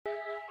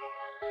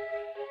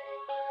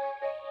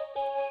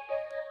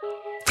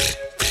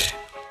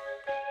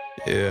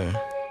Yeah.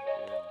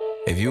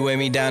 If you weigh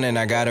me down, then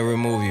I gotta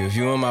remove you. If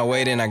you in my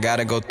way, then I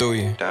gotta go through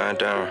you. Down.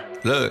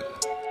 Look.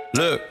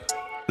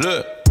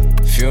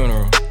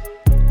 Funeral.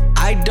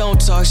 I don't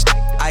talk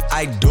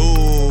I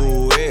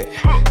do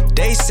it.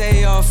 They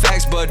say all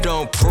facts, but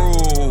don't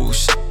prove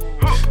shit.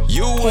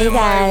 You Hey in my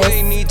guys,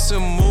 way, need to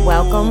move.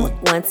 welcome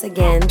once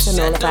again to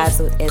Nola Vibes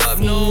with SC.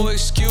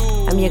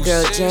 I'm your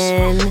girl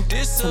Jen.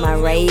 To my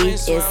right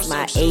is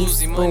my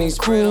ace boom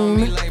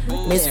coon,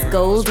 Miss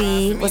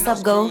Goldie. What's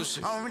up, Go? I done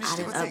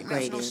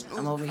upgraded.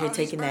 I'm over here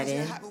taking that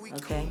in.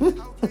 Okay.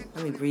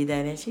 Let me breathe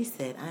that in. She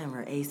said, I am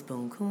her ace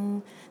boom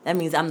coon. That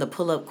means I'm the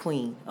pull-up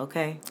queen.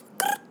 Okay.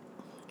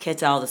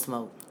 Catch all the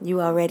smoke.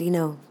 You already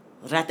know.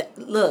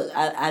 Look,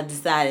 I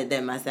decided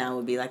that my sound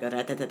would be like a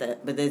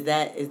rat-a-tat-tat, but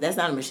that's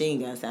not a machine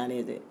gun sound,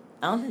 is it?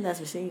 I don't think that's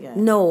machine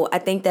gun. No, I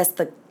think that's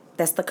the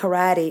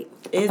karate.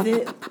 Is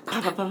it?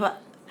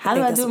 How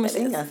do I do a what that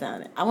machine is. gun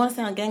sound? I want to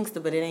sound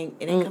gangster, but it ain't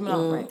coming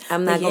off right.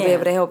 I'm not gonna be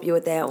able to help you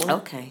with that one.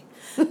 Okay.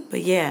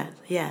 But yeah.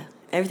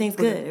 Everything's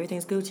good.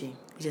 Everything's Gucci.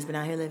 We just been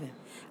out here living.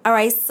 All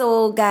right,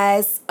 so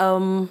guys,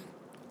 I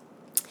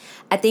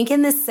think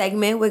in this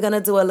segment we're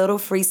gonna do a little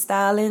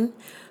freestyling,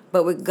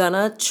 but we're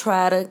gonna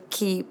try to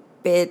keep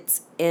it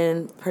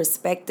in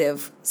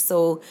perspective.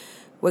 So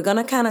we're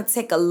gonna kind of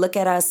take a look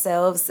at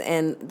ourselves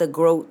and the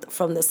growth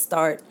from the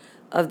start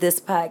of this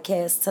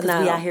podcast to now.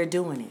 Because we out here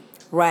doing it.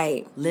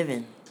 Right.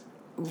 Living.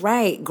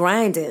 Right.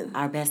 Grinding.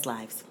 Our best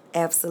lives.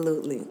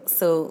 Absolutely.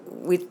 So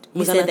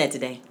You said that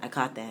today. I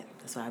caught that.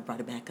 That's why I brought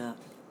it back up.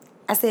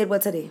 I said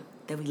what today?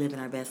 That we live in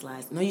our best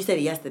lives. No, you said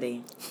it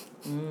yesterday.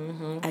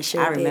 I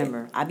sure I did.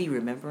 remember. I be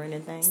remembering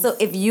and things. So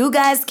if you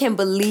guys can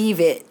believe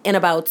it, in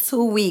about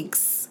 2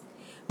 weeks,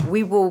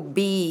 we will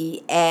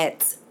be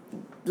at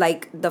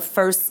like the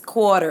first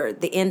quarter,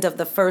 the end of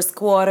the first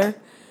quarter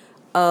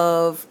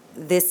of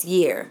this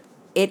year.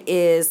 It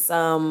is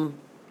Mardi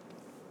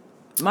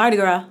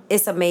Gras.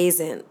 it's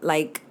amazing,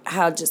 like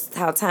how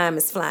time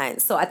is flying.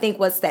 So I think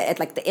what's that, at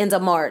like the end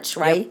of March,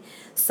 right? Yep.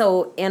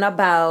 So in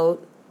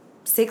about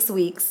 6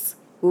 weeks,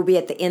 we'll be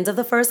at the end of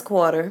the first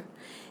quarter.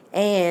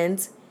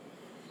 And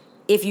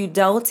if you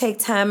don't take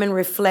time and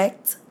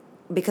reflect,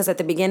 because at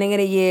the beginning of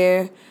the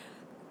year,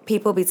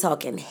 people be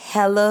talking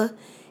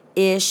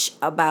hella-ish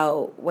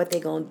about what they're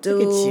going to do.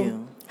 Look at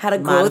you. How the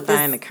growth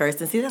Modifying is, the curse.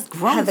 And see, that's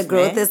growth, how the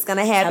growth man. is going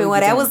to happen. How Well,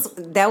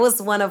 we that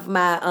was one of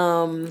my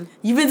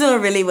You've been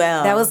doing really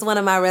well. that was one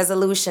of my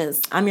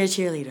resolutions. I'm your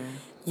cheerleader.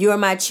 You're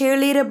my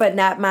cheerleader, but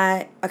not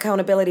my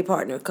accountability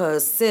partner.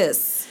 Cause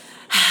sis,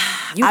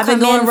 you I've come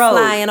been going in rogue.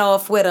 flying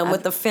off with them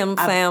with the fam.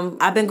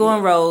 I've been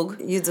going rogue.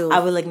 You do. I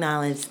will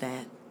acknowledge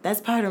that. That's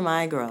part of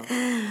my growth.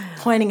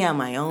 Pointing out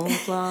my own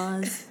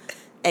flaws.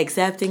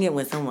 Accepting it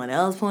when someone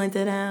else points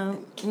it out.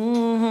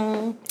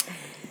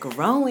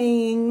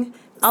 Growing.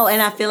 Oh,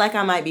 and I feel like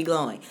I might be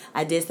glowing.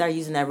 I did start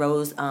using that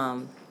rose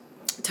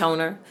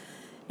toner.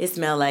 It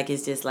smelled like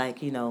it's just like,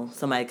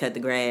 somebody cut the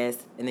grass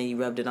and then you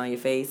rubbed it on your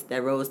face.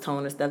 That rose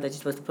toner stuff that you're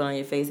supposed to put on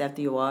your face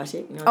after you wash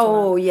it. You know what I'm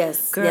talking about?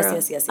 Yes. Girl,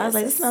 Yes. I was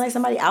like, yes. this smells like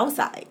somebody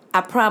outside. I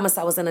promise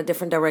I was in a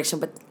different direction,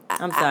 but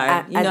I'm sorry.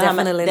 I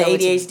definitely the know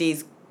what you-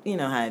 ADHD's, you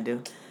know how to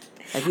do.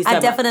 Like I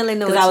definitely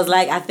know Because what I was you-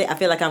 like, I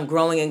feel like I'm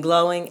growing and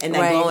glowing. And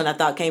that Right. glowing I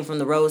thought came from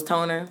the rose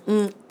toner.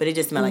 But it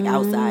just smelled like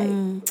outside.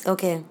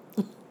 Okay.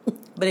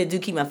 But it do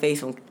keep my face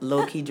from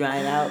low-key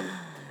drying out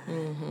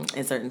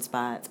in certain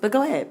spots. But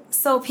go ahead.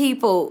 So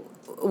people,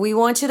 we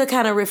want you to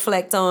kind of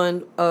reflect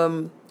on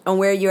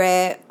where you're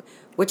at,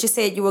 what you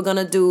said you were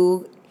gonna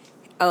do.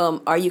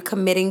 Are you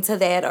committing to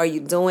that? Are you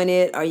doing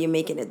it? Are you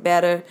making it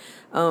better?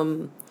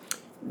 The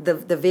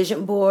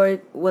vision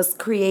board was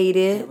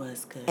created. It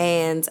was good.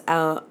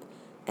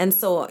 And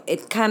so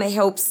it kind of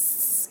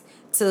helps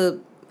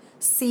to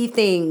see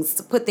things,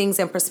 to put things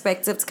in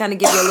perspective, to kind of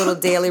give you a little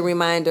daily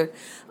reminder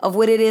of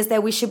what it is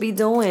that we should be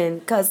doing.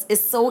 Because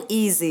it's so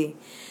easy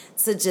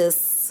to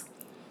just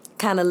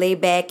kind of lay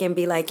back and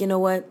be like, you know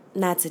what,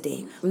 not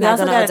today. I'm We not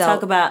also gonna got to adult.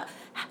 talk about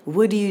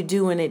what do you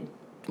do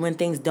when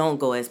things don't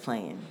go as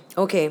planned.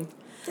 Okay,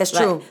 that's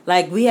true.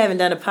 Like we haven't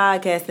done a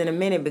podcast in a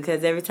minute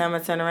because every time I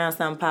turn around,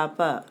 something pop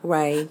up.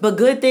 Right. But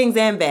good things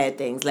and bad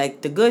things.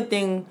 Like the good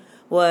thing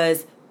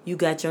was you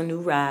got your new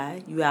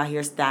ride. You out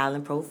here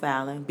styling,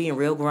 profiling, being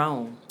real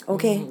grown.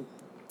 Okay.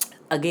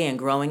 Again,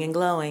 growing and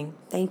glowing.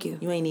 Thank you.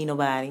 You ain't need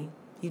nobody.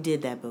 You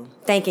did that, boo.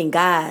 Thanking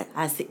God.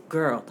 I see,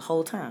 girl, the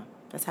whole time.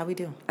 That's how we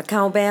do.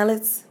 Account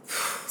balance,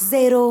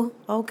 zero,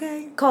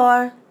 Okay.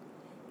 car,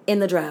 in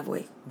the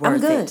driveway. I'm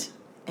Worth good. it.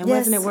 And Yes.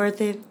 wasn't it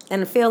worth it?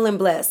 And feeling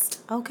blessed.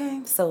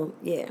 Okay. So,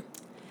 yeah.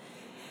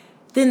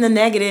 Then the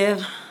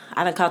negative,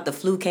 I done caught the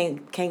flu,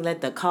 can't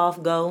let the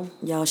cough go.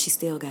 Y'all, she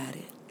still got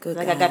it. Good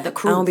Like God. I got the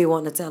croup. I don't be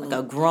wanting to tell Like a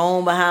her.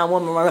 grown behind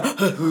woman. Like,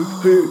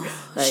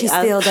 She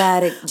still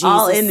got it. Jesus.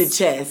 All in the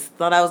chest.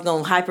 Thought I was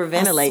going to I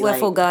hyperventilate. swear like,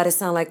 for God, it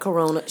sound like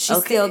Corona. She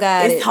okay, still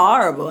got it's it.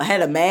 horrible. I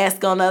had a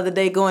mask on the other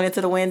day going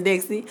into the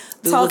Winn-Dixie. Dude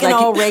was Talking like,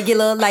 all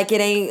regular, like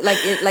it ain't,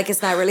 like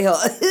it's not really her.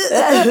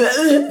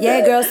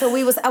 Yeah, girl. So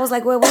I was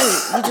like, wait.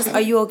 Are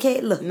you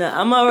okay? Look. No,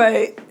 I'm all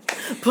right.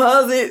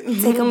 Pause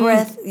it. Take a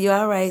breath. You're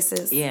all right,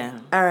 sis. Yeah.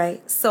 All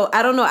right. So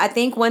I don't know. I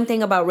think one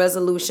thing about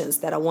resolutions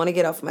that I want to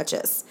get off my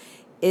chest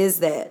is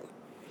that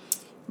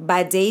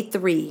by day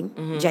 3,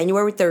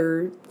 January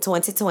 3rd,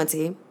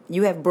 2020,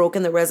 you have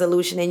broken the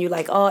resolution and you're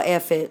like, oh,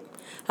 F it.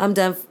 I'm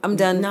done.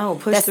 No,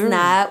 push That's through.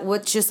 Not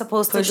what you're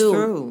supposed Push to do.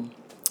 through.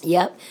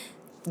 Yep.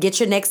 Get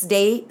your next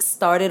day,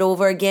 start it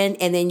over again,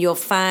 and then you'll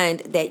find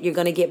that you're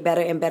going to get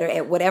better and better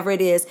at whatever it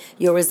is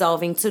you're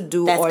resolving to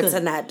do That's or good. to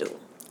not do.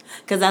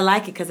 Because I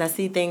like it, because I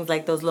see things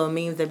like those little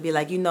memes that be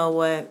like, you know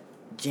what?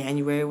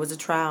 January was a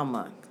trial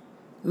month.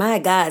 My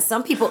God,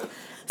 some people...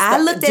 I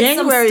looked at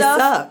January some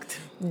stuff. sucked.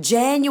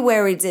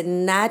 January did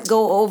not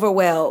go over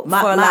well for a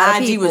lot My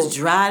of IG people. was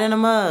dried in a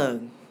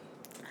mug.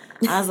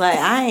 I was like,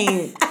 I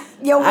ain't...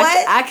 Yo,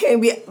 what? I can't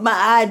be...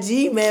 My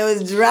IG, man,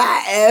 was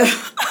dry.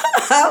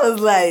 I was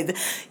like,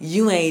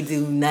 you ain't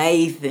do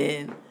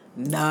nothing.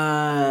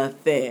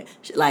 Nothing.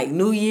 Like,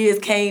 New Year's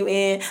came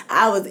in.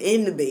 I was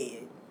in the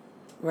bed.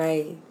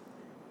 Right.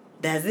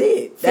 That's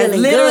it. That's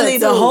Feeling literally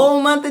good, the too.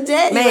 whole month of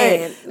January. Man,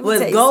 let me Was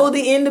tell you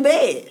Goldie in the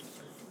bed?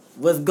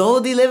 Was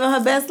Goldie living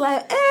her best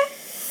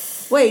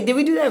life? Wait, did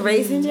we do that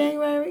race in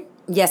January?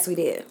 Yes, we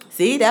did.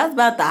 See, that's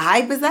about the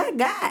hypest I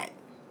got.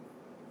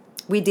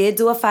 We did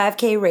do a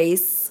 5K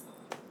race,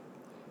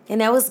 and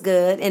that was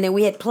good. And then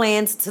we had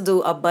plans to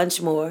do a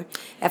bunch more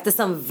after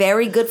some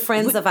very good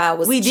friends of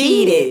ours We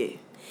cheated. did.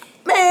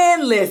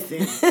 Man,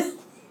 listen.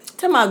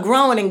 Talking about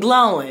growing and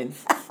glowing.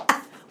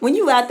 When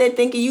you out there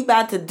thinking you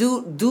about to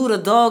do the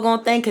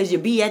doggone thing because you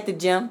be at the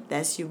gym,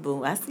 that's you,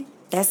 boo. I see.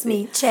 That's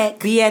me. Check.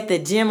 Be at the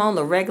gym on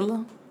the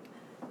regular.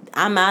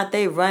 I'm out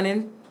there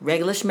running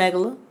regular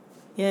schmegular.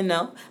 You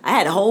know. I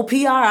had a whole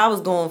PR I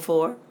was going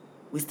for.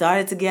 We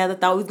started together,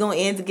 thought we was going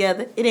to end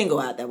together. It didn't go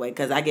out that way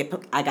because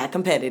I got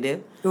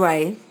competitive.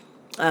 Right.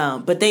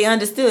 But they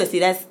understood. See,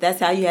 that's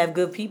how you have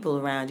good people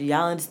around you.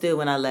 Y'all understood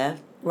when I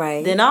left.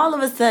 Right. Then all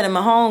of a sudden,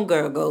 my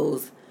homegirl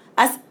goes,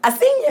 I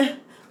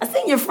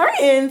seen your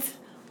friends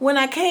when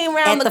I came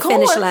around At the corner.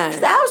 finish line.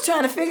 So I was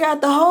trying to figure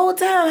out the whole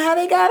time how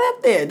they got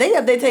up there. They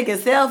up there taking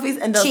selfies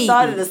and they Cheating.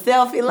 started a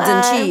selfie line.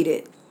 Done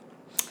cheated.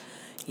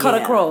 Cut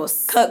Yeah.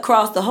 across. Cut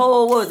across the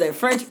whole, what was that,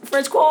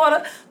 French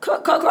Quarter?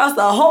 Cut across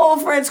the whole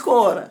French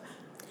Quarter.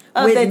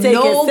 Up there With taking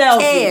no selfies.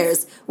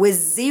 cares. With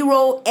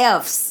 0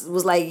 Fs.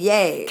 Was like,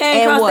 yay. Came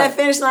And across what? that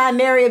finish line,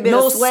 nary a bit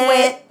No of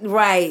sweat.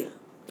 Right.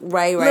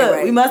 Right.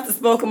 Look, we must have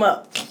spoke them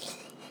up.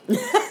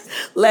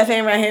 Left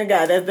hand, right hand,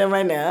 God, that's them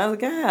right now. I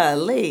was like,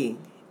 golly.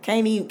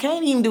 Can't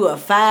even do a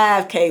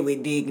 5K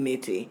with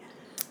dignity.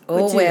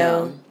 Oh, But,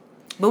 well. know.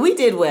 But we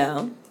did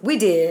well. We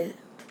did.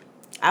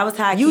 I was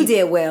high. You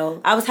did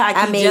well. I was high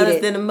I key made jealous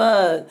it. in the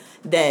mug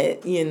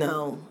that,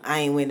 I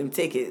ain't win them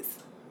tickets.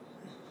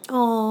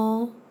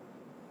 Oh,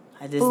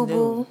 I just Boo knew.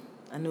 boo.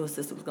 I knew a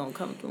sister was gonna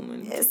come through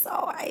me. it's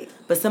all right.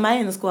 But somebody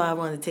in the squad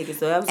wanted tickets,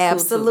 so that was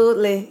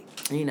Absolutely.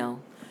 cool too.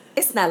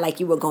 It's not like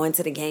you were going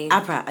to the game.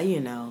 I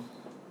probably,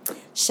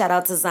 Shout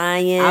out to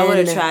Zion. I would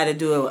have tried to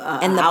do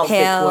and an the outfit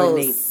Pels.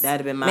 coordinate. That'd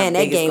have been my Man, that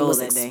biggest game goal was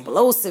that day.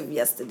 explosive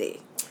yesterday.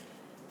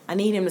 I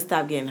need him to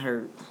stop getting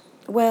hurt.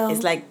 Well,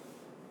 It's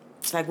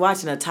like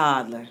watching a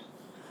toddler,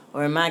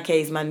 or in my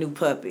case, my new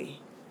puppy.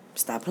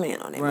 stop playing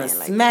on that Run man.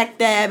 Like, smack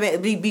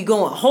dab, be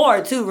going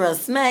hard too. Run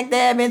smack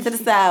dab into the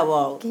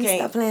sidewalk. can you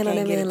stop playing on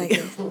that man like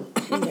that?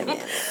 Leave that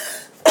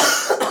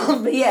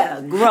man. But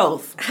yeah,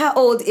 growth. How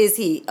old is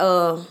he?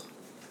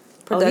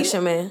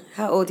 Production man.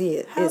 How old he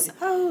is?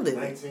 How old is he?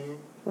 19.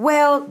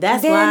 Well,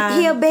 That's then why-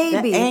 he a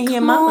baby. and he a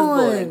Come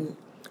mama's boy. on.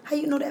 How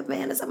you know that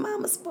man is a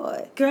mama's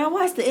boy? Girl, I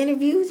watched the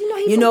interviews.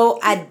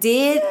 I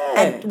did.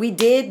 Yeah. We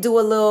did do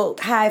a little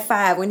high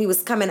five when he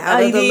was coming out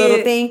Oh, of you the little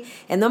did? thing,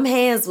 and them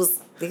hands was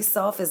they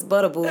soft as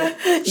butter, boo.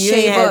 You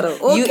Shea ain't have- butter.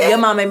 Okay. your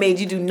mama made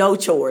you do no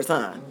chores,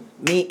 huh?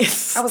 Me.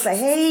 I was like,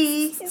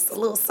 hey, it's a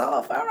little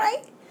soft. All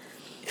right.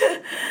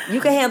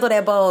 You can handle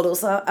that ball though,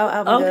 so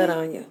I'm Okay. good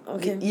on you.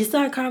 Okay. You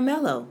start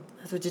Carmelo.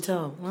 That's what you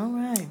told. All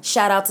right.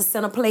 Shout out to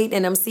Center Plate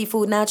and them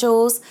seafood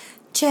nachos.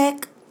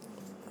 Check.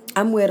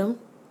 I'm with them.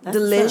 That's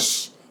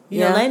Delish.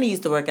 You know, Lainey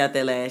used to work out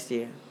there last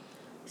year.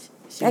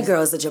 That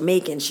girl's a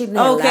Jamaican. She didn't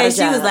have a lot Okay, of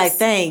she was jobs. like,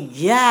 thank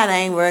God I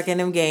ain't working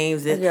them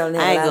games. I That girl ain't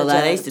didn't have a lot gonna of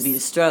lie, that used to jobs. be the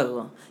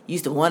struggle.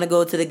 Used to want to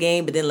go to the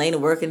game, but then Lainey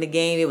working the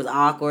game, it was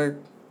awkward.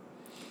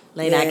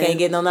 Lainey, I Yeah. can't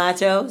get no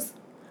nachos.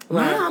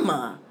 Right.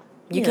 Mama.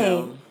 You know.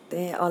 can't.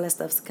 They, all that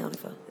stuff's accounted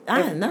for.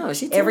 I know.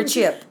 She told every me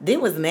chip. They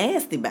was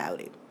nasty about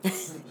it.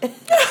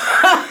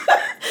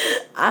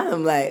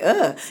 I'm like,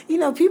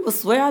 people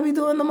swear I be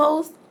doing the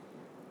most.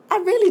 I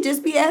really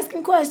just be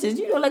asking questions.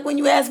 Like when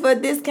you ask for a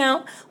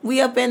discount,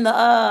 we up in the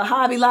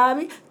Hobby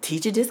Lobby.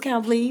 Teacher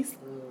discount, please.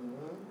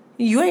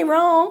 You ain't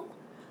wrong.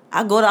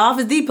 I go to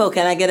Office Depot.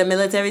 Can I get a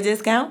military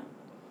discount?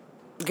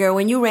 Girl,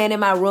 when you ran in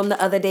my room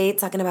the other day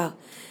talking about,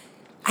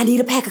 I need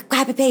a pack of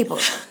copy paper.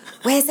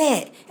 Where's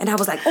that? And I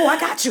was like, oh, I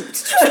got you.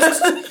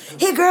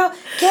 Here, girl,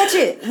 catch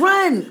it.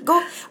 Run. Go.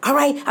 All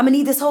right, I'm going to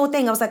need this whole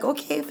thing. I was like,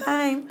 okay,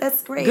 fine.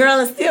 That's great. Girl,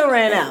 and still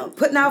ran out.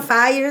 Putting out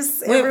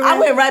fires everywhere. I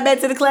went right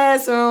back to the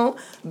classroom.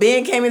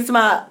 Ben came into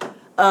my,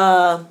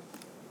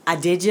 I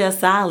did you a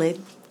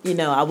solid.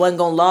 I wasn't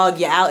going to log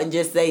you out and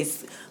just say,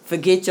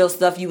 forget your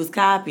stuff you was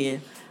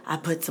copying. I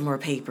put some more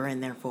paper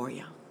in there for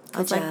you.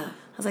 Good job.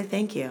 I was like,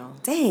 thank you.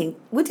 Dang,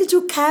 what did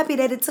you copy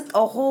that it took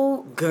a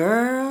whole...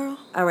 Girl.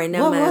 All right,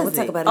 never mind. We'll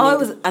talk about it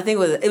later. I think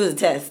it was a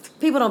test.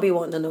 People don't be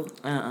wanting to know.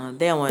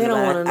 They don't want to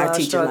know our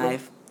teacher struggle.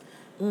 life.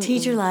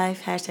 Teacher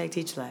life,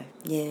 #teacher life.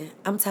 Yeah,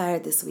 I'm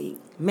tired this week.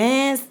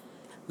 Man,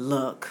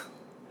 look.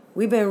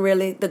 We've been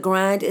the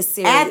grind is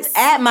serious.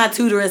 At my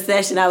tutoring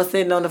session, I was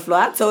sitting on the floor.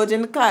 I told you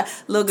in the car,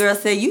 little girl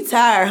said, you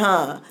tired,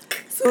 huh?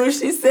 Soon as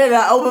she said it,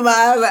 I opened my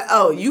eyes like,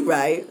 oh, you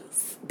right.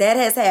 That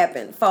has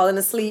happened. Falling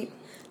asleep,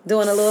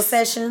 doing a little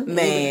session.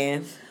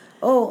 Man.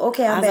 Oh,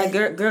 okay, I'm back. I was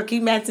like, girl,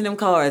 keep matching them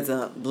cards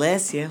up.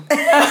 Bless you.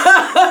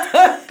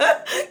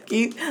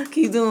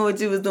 keep doing what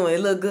you was doing.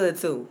 It looked good,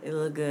 too.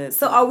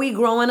 So are we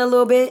growing a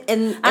little bit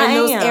in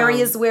those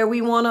areas where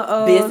we want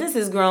to... Business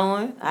is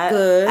growing.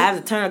 Good. I have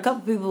to turn a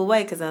couple people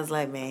away because I was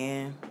like,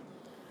 man...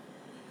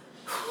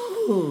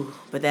 Whew.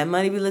 But that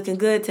money be looking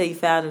good till you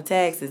file them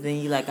taxes. Then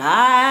you're like, all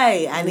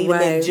right, I need to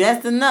make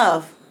just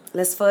enough.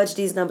 Let's fudge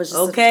these numbers.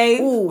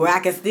 Okay, where I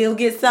can still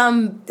get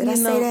some. Did I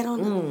say that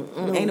on? No,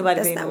 ain't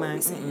nobody paying no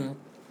money.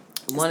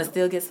 Want to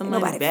still get some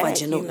money back? Nobody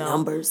fudging no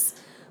numbers.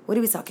 What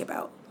are we talking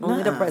about?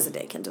 Only the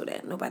president can do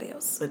that. Nobody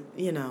else. But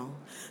then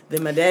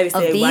my daddy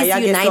said, "Why y'all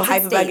get so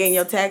hyped about getting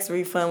your tax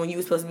refund when you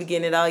was supposed to be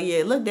getting it all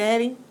year?" Look,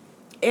 Daddy,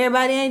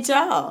 everybody ain't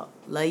y'all.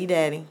 Love you,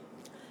 Daddy.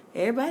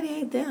 Everybody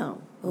ain't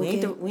them.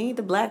 Okay. We ain't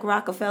the black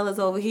Rockefellers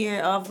over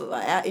here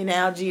in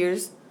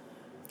Algiers.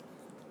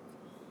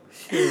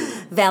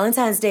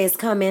 Valentine's Day is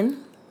coming.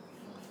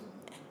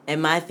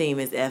 And my theme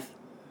is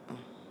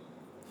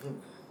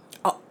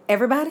Oh,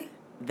 everybody?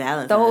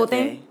 Valentine's the whole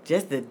Day. thing?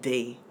 Just the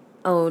D.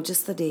 Oh,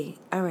 just the D.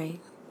 All right.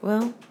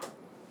 Well,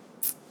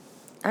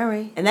 all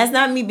right. And that's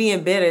not me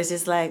being bitter. It's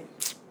just like,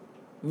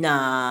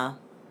 nah,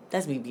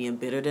 that's me being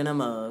bitter than a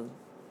mug.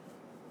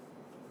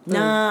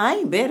 Nah, I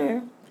ain't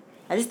bitter.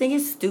 I just think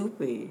it's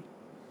stupid.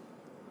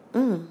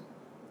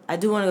 I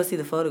do want to go see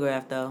the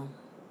photograph, though.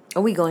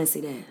 Are we going to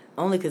see that?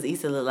 Only because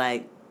Issa look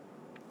like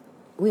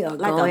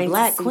a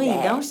black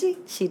queen, don't she?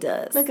 She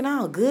does. Looking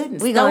all good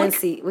and we going to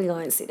see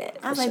that.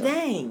 I was like,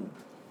 dang.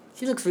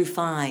 She looks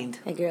refined.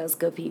 That girl's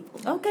good people.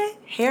 Okay.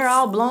 Hair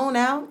all blown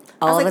out.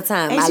 All the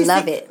time. I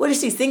love it. What is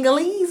she,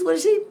 Sinhalese? What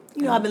is she?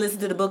 I've been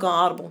listening to the book on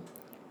Audible.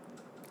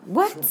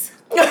 What?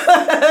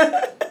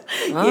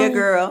 Yeah,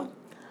 girl.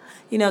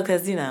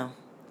 Because,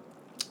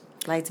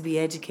 like to be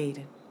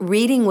educated.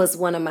 Reading was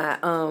one of my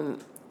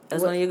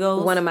That's one of your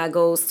goals? One of my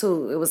goals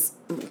too. It was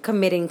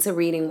committing to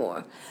reading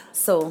more.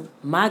 So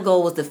my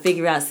goal was to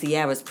figure out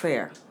Sierra's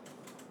prayer.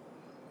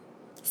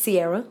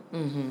 Sierra?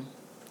 Mm-hmm.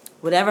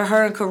 Whatever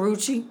her and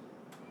Karuchi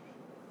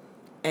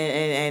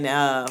and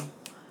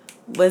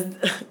was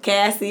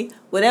Cassie,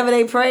 whatever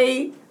they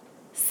prayed,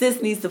 sis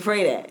needs to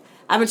pray that.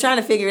 I've been trying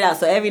to figure it out.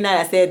 So every night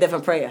I say a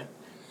different prayer.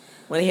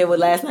 Want to hear what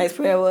last night's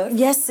prayer was?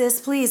 Yes, sis.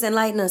 Please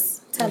enlighten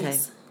us. Tell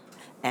us.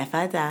 If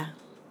I die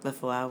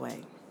before I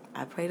wake,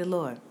 I pray the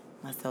Lord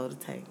my soul to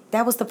take.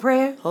 That was the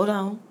prayer? Hold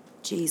on.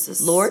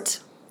 Jesus. Lord,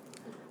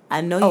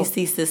 I know you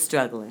see sis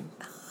struggling.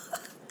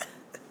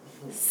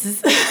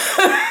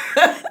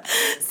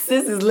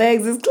 Sis's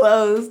legs is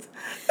closed.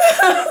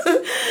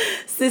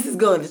 Sis is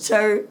going to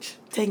church,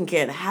 taking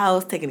care of the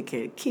house, taking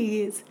care of the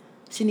kids.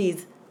 She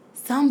needs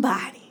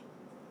somebody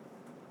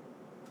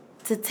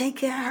to take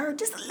care of her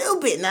just a little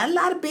bit, not a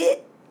lot of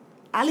bit.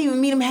 I'll even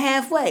meet him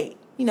halfway,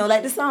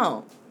 like the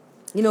song.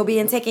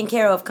 Being taken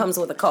care of comes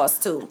with a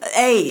cost too.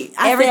 Hey,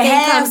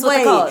 everything comes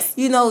with a cost.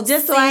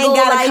 Just so I ain't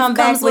gotta come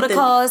back with a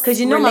cost. Because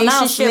my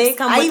mouth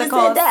slick. I even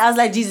said that. I was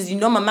like, Jesus,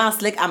 my mouth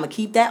slick. I'm gonna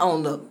keep that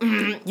on the.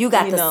 You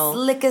got the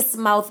slickest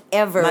mouth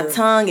ever. My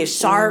tongue is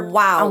sharp.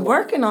 Wow. I'm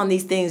working on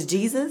these things,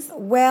 Jesus.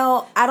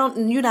 Well,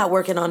 you're not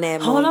working on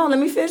that. Hold on, let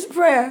me finish the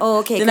prayer. Oh,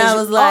 okay. Then I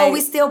was like,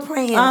 we still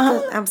praying.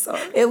 I'm sorry.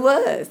 It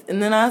was,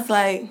 and then I was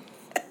like,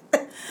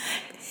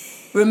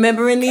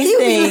 remembering these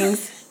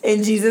things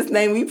in Jesus'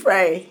 name we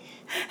pray.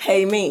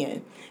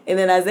 Amen. And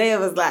then Isaiah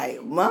was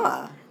like,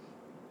 Ma,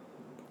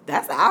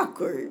 that's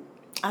awkward.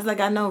 I was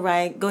like, I know,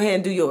 right? Go ahead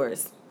and do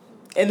yours.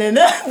 And then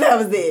that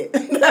was it.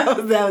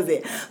 that was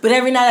it. But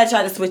every night I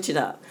try to switch it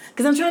up.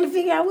 Because I'm trying to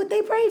figure out what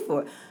they prayed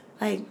for.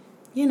 Like,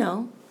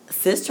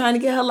 sis trying to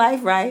get her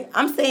life right.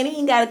 I'm saying it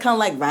ain't got to come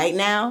like right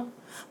now.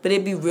 But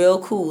it'd be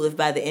real cool if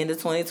by the end of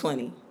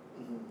 2020.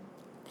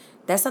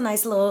 That's a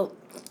nice little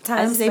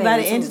time. I say by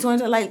the end of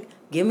 2020, like,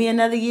 give me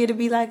another year to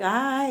be like, all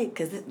right.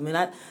 Because,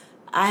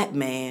 I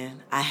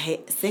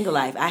hate single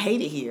life. I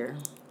hate it here.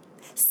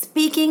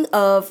 Speaking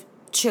of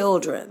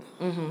children,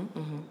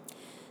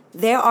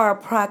 there are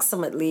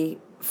approximately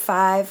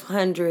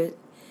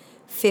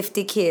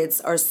 550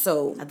 kids or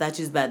so. I thought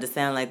you was about to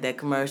sound like that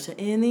commercial.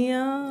 In the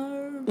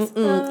arms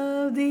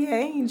of the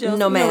angels.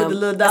 No, ma'am. The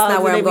little dogs, that's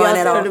not where I'm going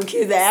at all. Them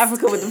kids in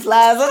Africa with the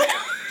flies on.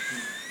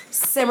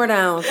 Simmer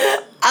down.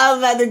 I was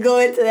about to go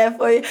into that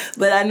for you,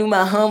 but I knew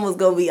my hum was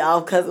going to be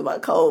off because of my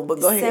cold. But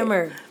go ahead.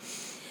 Simmer.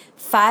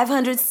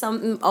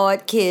 500-something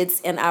odd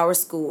kids in our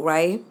school,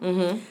 right?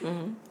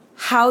 Mm-hmm.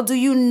 How do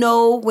you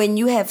know when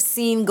you have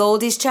seen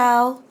Goldie's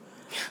child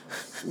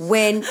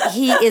when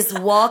he is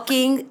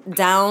walking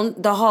down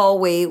the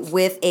hallway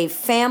with a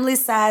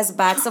family-sized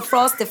box of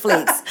Frosted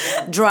Flakes,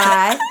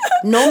 dry,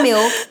 no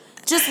milk,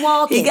 just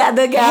walking. He got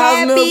the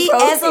cow's milk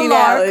protein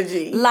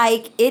allergy.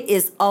 Like it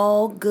is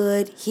all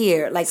good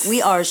here. Like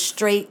we are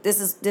straight. This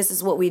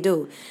is what we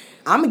do.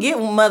 I'm gonna get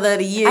Mother of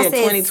the Year in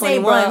 2021. Say,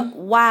 bruh,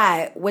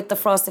 why with the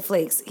Frosted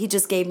Flakes? He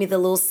just gave me the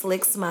little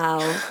slick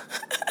smile.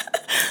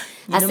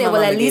 I said,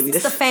 well, at least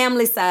it's the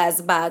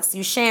family-sized box.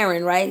 You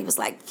sharing, right? He was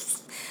like,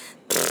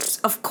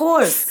 of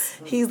course.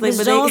 He's like,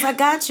 Miss Jones, I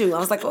got you. I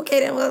was like,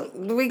 okay,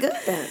 then we good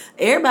then.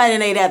 Everybody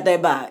done ate out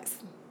that box.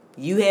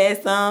 You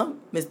had some.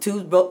 Miss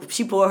Too's,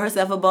 she poured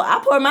herself a bowl.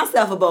 I poured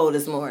myself a bowl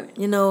this morning.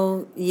 You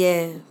know,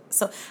 yeah.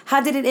 So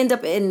how did it end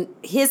up in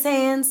his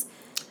hands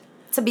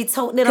to be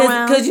toting it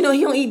around? Because, you know,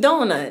 he don't eat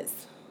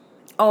donuts.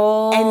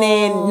 Oh. And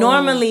then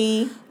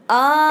normally...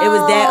 Oh, it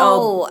was that.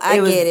 Oh, I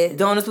get it.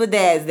 Donuts with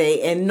Dad's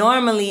Day, and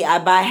normally I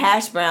buy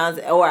hash browns,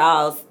 or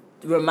I'll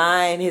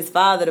remind his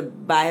father to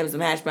buy him some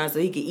hash browns so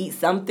he could eat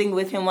something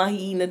with him while he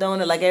eating a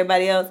donut like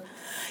everybody else.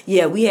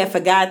 Yeah, we had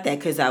forgot that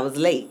because I was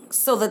late.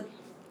 So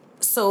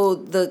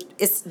the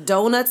it's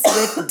donuts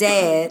with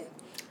Dad,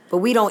 but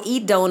we don't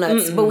eat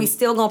donuts, but we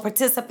still gonna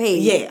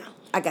participate. Yeah,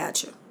 I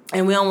got you.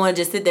 And we don't want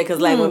to just sit there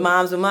because like with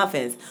Moms with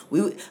Muffins,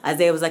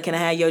 Isaiah was like, "Can I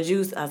have your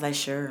juice?" I was like,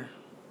 "Sure."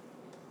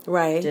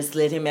 Right. Just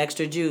slid him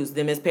extra juice.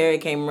 Then Miss Perry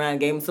came around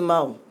and gave him some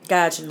more.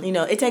 Gotcha. You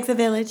know, it takes a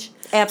village.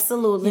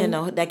 Absolutely. You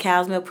know, that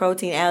cow's milk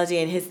protein allergy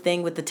and his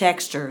thing with the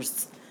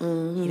textures.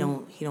 Mm-hmm.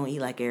 He don't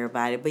eat like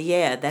everybody. But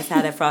yeah, that's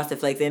how that Frosted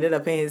Flakes ended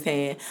up in his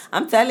hand.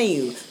 I'm telling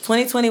you,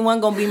 2021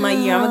 gonna be my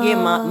year. I'm gonna get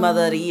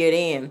Mother of the Year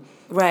then.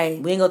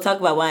 Right. We ain't gonna talk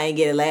about why I ain't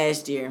get it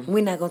last year.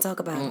 We're not gonna talk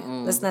about it.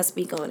 Let's not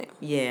speak on it.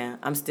 Yeah,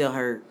 I'm still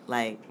hurt.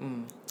 Like,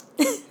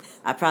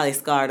 I probably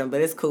scarred him,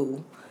 but it's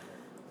cool.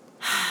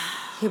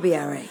 He'll be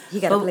all right. He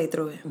got to play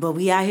through it. But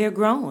we out here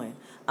growing.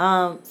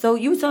 So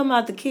you were talking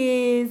about the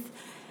kids.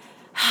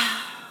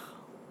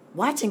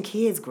 Watching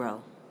kids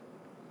grow.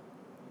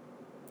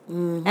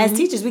 Mm-hmm. As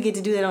teachers, we get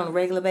to do that on a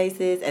regular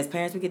basis. As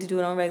parents, we get to do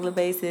it on a regular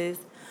basis.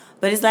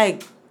 But it's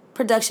like...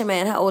 Production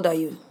man, how old are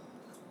you?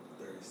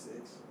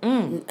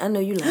 36. I know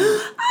you like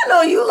I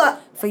know you like...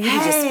 For you to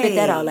just spit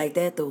that out like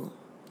that, though.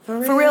 For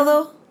real? For real,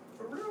 though?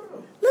 For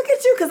real. Look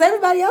at you, because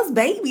everybody else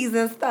babies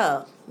and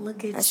stuff.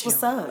 Look at That's you.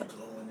 what's up.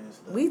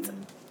 He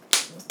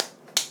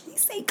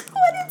say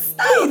glowing and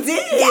stuff. He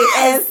did.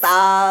 Yes.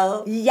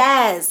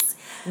 Yes.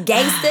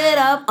 Gangsta it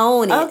up,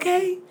 own it.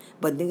 Okay.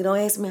 But nigga, don't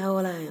ask me how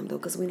old I am, though,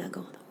 because we're not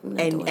going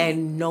to.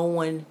 And no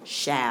one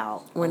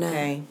shall. We're not.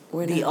 Okay?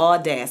 We're the not.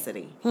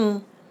 audacity.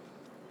 But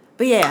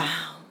yeah.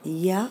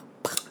 Yep.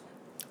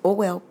 Oh,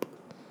 well.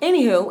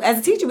 Anywho, as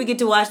a teacher, we get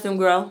to watch them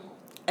grow.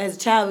 As a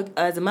child,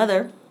 as a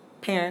mother,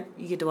 parent,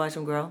 you get to watch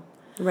them grow.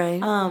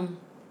 Right.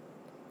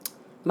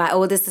 My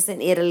oldest is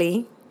in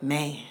Italy.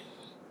 Man.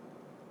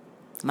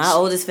 My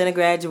oldest finna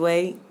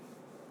graduate.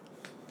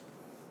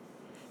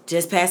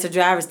 Just passed her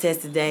driver's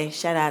test today.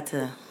 Shout out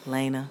to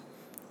Lena.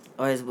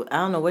 Or I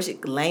don't know what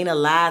Lena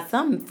lied.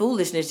 Some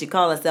foolishness she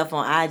called herself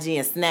on IG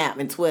and Snap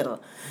and Twitter.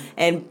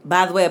 And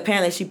by the way,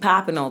 apparently she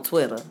popping on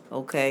Twitter.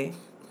 Okay.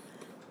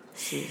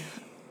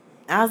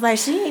 I was like,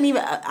 she ain't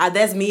even...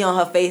 that's me on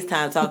her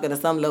FaceTime talking to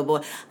some little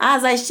boy. I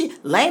was like,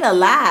 Lena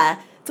lied.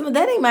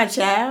 That ain't my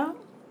child.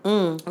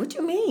 What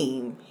you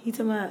mean? He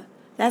told me,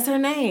 that's her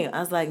name. I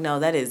was like, no,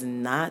 that is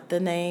not the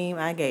name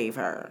I gave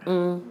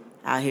her.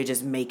 Out here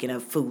just making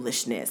up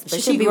foolishness.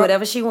 But she be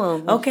whatever she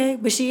wants. Okay,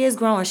 but she is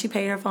growing. She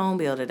paid her phone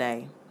bill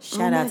today.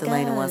 Shout out to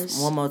Lena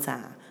one more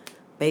time.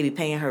 Baby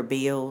paying her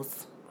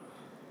bills.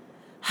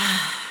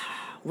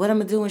 What I'm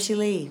going to do when she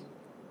leave?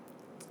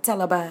 Tell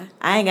her bye.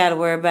 I ain't got to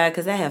worry about it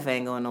because that heifer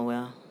ain't going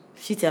nowhere.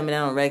 She tell me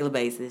that on a regular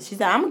basis. She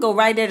said, I'm going to go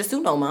right there to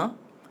Suno, Mom.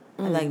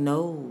 I'm like,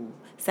 no.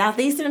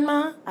 Southeastern,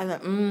 Mom? I'm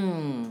like,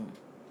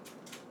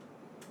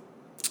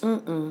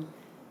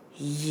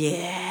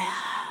 Yeah.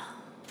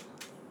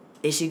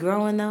 Is she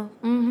growing, though?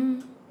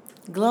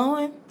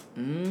 Glowing?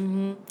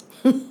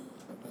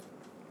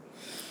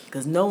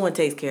 Because no one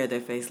takes care of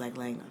their face like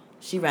Lena.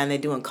 She around there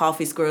doing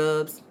coffee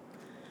scrubs.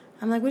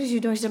 I'm like, what is you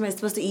doing? She told me it's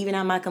supposed to even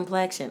out my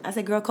complexion. I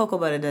said, girl, cocoa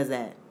butter does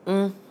that.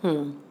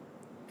 Been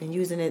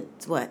using it,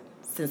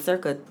 since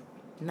circa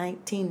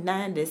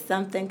 1990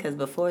 something, because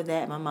before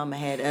that, my mama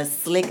had a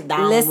slick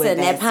down with Listen,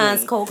 that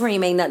Pond's Vaseline. cold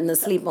cream ain't nothing to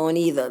sleep on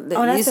either.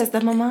 Oh, that's the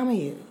stuff my mama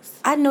used.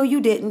 I know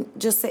you didn't.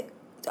 Just say,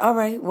 all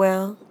right,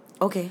 well,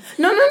 okay.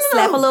 No.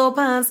 Slap a little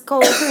Pond's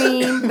cold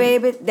cream,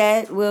 baby.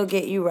 That will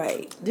get you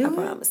right. I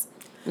promise.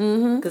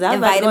 Because I was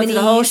about to go to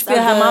the whole spiel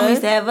how mama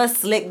used to have us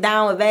slick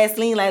down with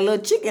Vaseline like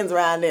little chickens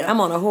around there. I'm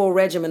on a whole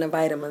regimen of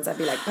vitamins. I'd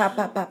be like, pop,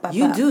 pop, pop, pop.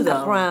 You pop. do,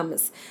 though. I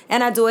promise.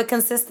 And I do it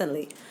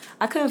consistently.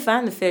 I couldn't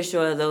find the fish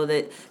oil, though,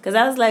 because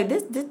I was like,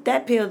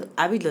 that pill,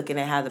 I be looking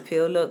at how the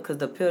pill looked, because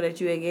the pill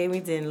that you had gave me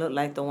didn't look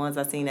like the ones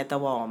I seen at the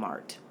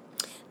Walmart.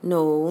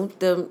 No,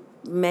 the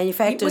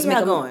manufacturers Where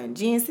make y'all them.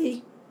 going?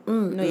 GNC?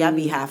 No, y'all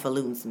be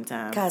highfalutin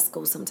sometimes.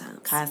 Costco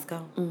sometimes.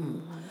 Costco?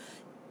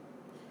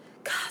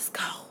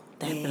 Costco.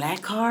 That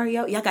black car,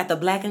 yo. Y'all got the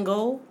black and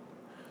gold?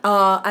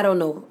 I don't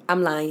know.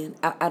 I'm lying.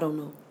 I don't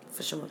know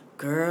for sure.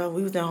 Girl,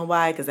 we was in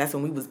Hawaii because that's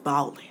when we was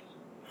balling.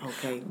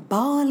 Okay.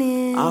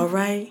 Ballin'. All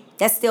right.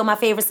 That's still my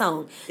favorite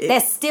song.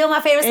 That's still my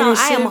favorite song.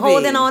 I am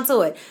holding on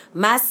to it.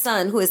 My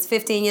son, who is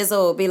 15 years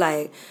old, be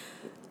like,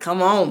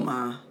 come on,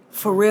 Ma.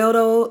 For real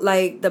though,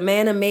 like the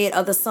man that made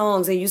other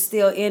songs and you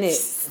still in it.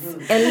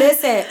 and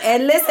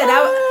listen,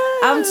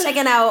 I'm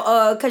checking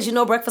out because you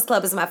know Breakfast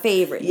Club is my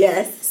favorite.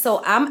 Yes.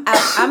 So I'm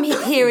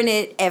hearing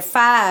it at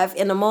 5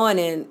 in the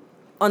morning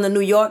on the New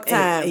York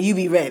time. And you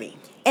be ready.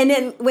 And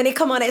then when it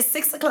come on at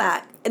 6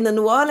 o'clock in the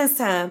New Orleans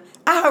time,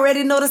 I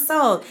already know the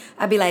song.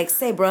 I be like,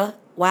 say, bruh,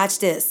 watch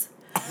this.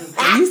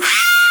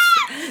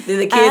 Then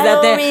the kids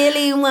out there. I don't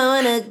really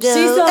wanna go.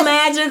 She's so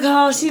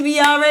magical. She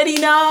be already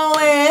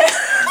knowing.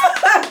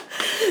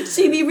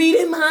 She be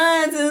reading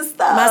minds and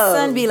stuff. My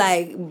son be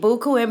like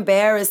buku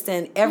embarrassed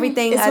and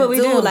everything I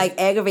do like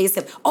aggravates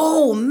him.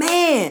 Oh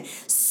man.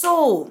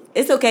 So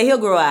it's okay, he'll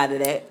grow out of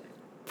that.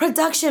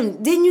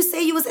 Production, didn't you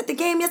say you was at the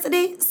game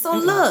yesterday? So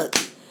look.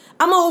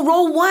 I'm on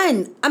row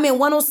 1. I'm in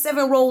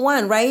 107 row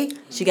 1, right?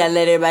 She gotta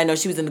let everybody know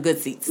she was in the good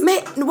seats.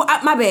 Man,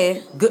 my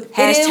bad. Good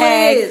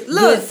hashtag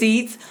Look, good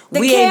seats.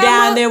 We ain't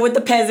down there with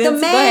the peasants.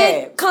 The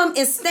man come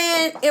and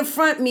stand in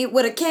front of me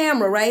with a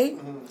camera, right?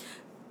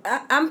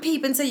 I'm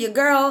peeping to your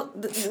girl,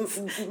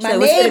 my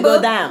neighbor,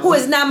 who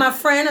is not my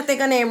friend. I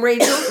think her name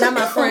Rachel, not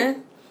my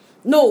friend.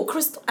 No,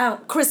 Crystal.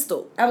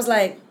 Crystal. I was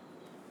like,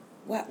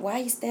 why are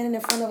you standing in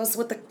front of us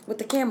with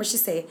the camera? She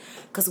said,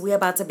 because we're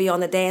about to be on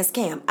the dance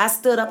cam. I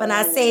stood up and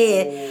I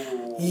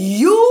said,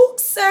 you,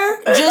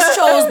 sir, just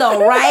chose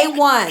the right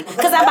one.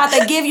 Because I'm about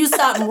to give you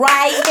something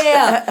right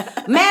here.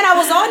 Man, I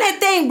was on that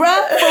thing,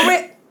 bruh. For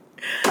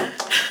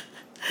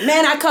real.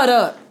 Man, I cut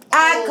up.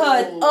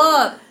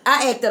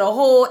 I acted a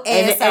whole ass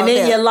and out then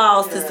there. you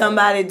lost to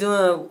somebody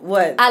doing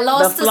what? I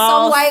lost to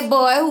some white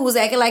boy who was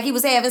acting like he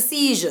was having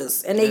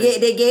seizures, and they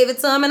gave it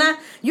to him, and I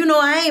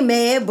ain't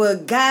mad,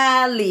 but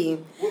golly.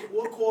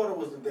 What quarter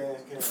was the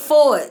dance camp?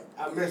 Fourth.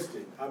 I missed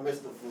it. I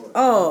missed the fourth.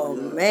 Oh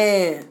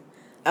man.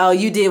 Oh,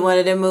 you did one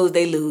of them moves.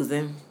 They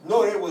losing.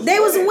 No, they was. They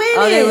was winning.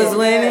 Oh, they was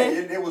winning.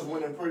 Yeah, they was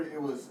winning pretty.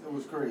 It was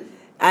crazy.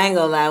 I ain't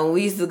gonna lie. When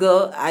we used to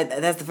go,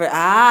 that's the first.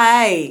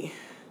 Aight.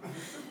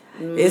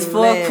 It's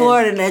fourth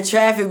quarter and that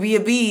traffic be a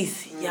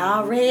beast.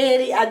 Y'all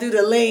ready? I do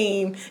the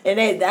lean. And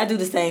I do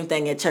the same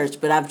thing at church,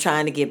 but I'm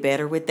trying to get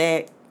better with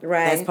that.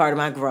 Right. That's part of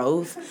my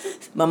growth.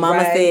 My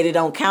mama said it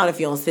don't count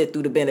if you don't sit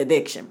through the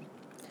benediction.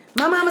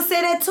 My mama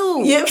said that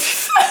too. Yep.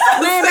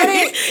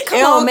 Man,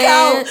 come on,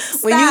 man.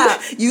 Stop.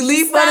 When you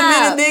leave for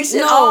the benediction,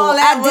 no, all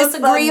that I was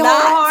disagree for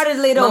naught.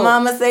 wholeheartedly though. My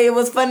mama said it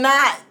was for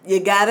naught. You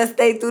gotta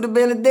stay through the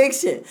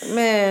benediction.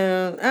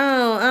 Man,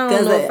 I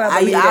don't know if I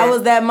believe that. I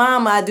was that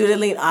mama. I do the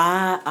lean.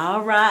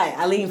 All right.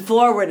 I lean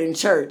forward in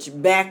church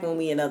back when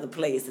we in other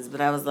places, but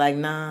I was like,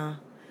 nah.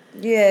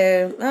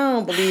 Yeah, I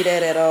don't believe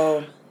that at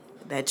all.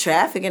 That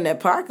traffic in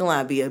that parking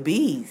lot be a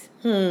bees.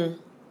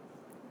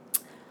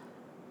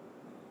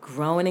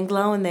 Growing and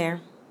glowing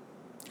there.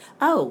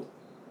 Oh.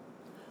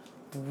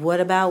 What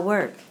about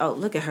work? Oh,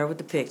 look at her with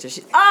the picture.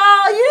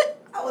 I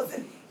was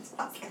in.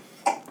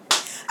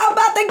 I'm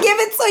about to give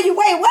it to you.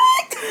 Wait,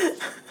 what?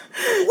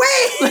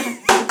 Wait.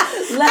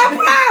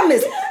 I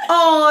promise.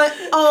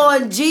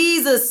 On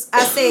Jesus,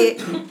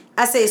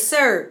 I say,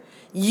 sir,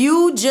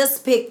 you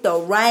just picked the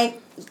right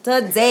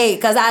today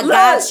because I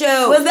got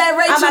you. Was that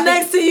Rachel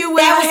next to you?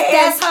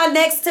 That's her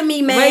next to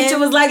me, man. Rachel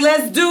was like,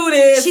 let's do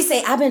this. She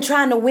said, I've been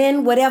trying to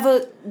win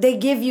whatever they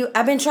give you.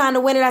 I've been trying to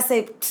win it. I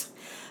say,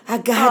 I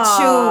got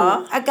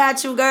you. I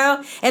got you,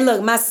 girl. And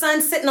look, my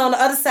son's sitting on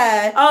the other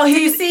side. Oh,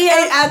 you see him?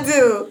 I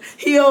do.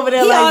 He over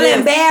there he like all this.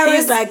 Embarrassed.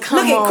 He's like,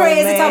 come Look on, at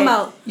crazy man. talking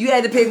about. You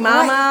had to pick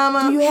my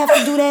mama. Do you have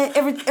to do that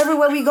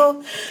everywhere we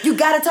go? You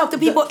got to talk to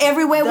people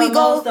everywhere we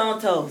go. Most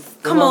on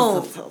toast.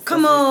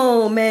 Come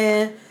on,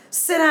 man.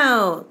 Sit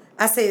down.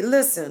 I say,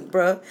 listen,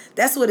 bro.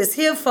 That's what it's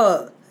here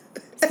for.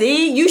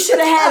 See, you should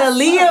have had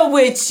Aaliyah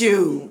with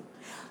you.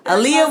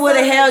 Aaliyah would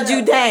have held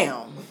you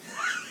down.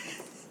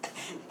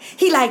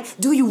 He like,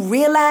 do you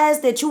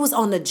realize that you was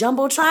on the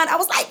Jumbotron? I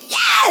was like,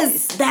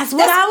 yes! That's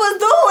what I was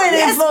doing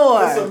it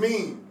for. It's a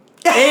meme.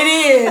 It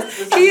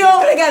is. He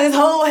over there got his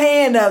whole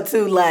hand up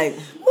too, like,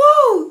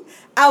 woo!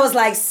 I was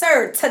like,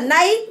 sir,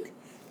 tonight,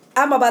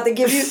 I'm about to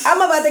get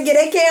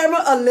that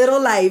camera a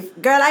little life.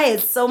 Girl, I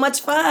had so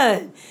much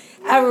fun.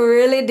 I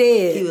really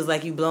did. He was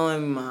like, you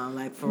blowing me, Mom,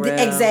 like, for real.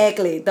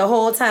 Exactly. The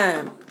whole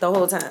time.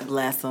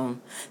 Bless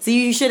him.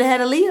 See, you should have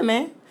had Aaliyah,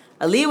 man.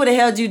 Aaliyah would have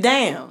held you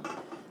down.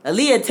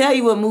 Aaliyah tell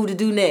you what move to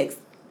do next.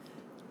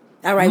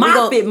 All right,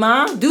 mop it,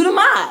 Mom. Do the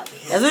mop.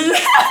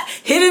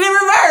 Hit it in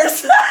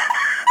reverse.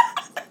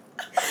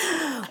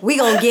 We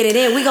gonna get it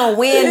in. We gonna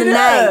win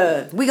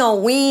tonight. We gonna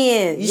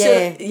win.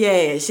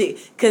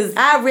 Cause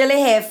I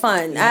really had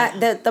fun.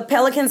 The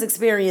Pelicans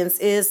experience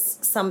is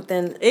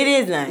something. It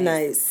is nice.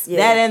 Nice. Yeah.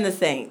 That and the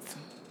Saints.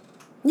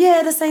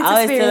 Yeah, the Saints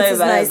experience is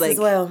nice like, as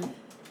well.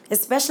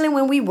 Especially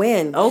when we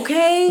win.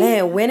 Okay.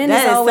 Man, winning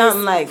that is always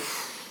something like.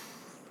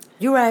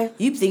 You right.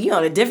 You think you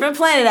on a different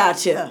planet out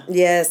here.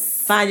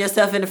 Yes. Find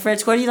yourself in the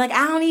French Quarter. You're like,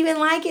 I don't even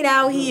like it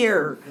out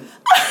here.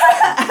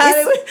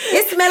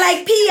 It smell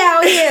like pee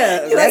out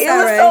here. You're like, it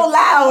was so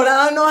loud.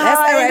 I don't know how That's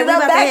all I right. ended We up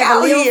about to back have a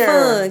out little here.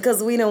 fun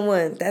because we done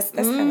won. That's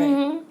all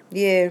right.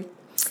 Yeah.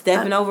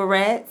 Stepping over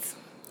rats.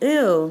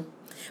 Ew.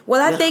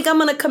 Well, I think I'm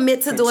gonna commit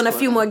to French doing a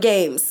few Quarter. more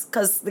games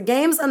because the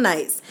games are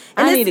nice,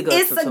 and I need to go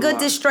it's to a some good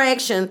more.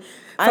 distraction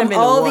I've from been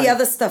to all one. the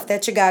other stuff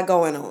that you got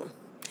going on.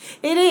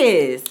 It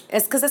is.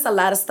 It's because it's a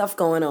lot of stuff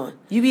going on.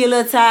 You be a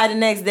little tired the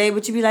next day,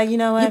 but you be like, you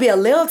know what? You be a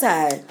little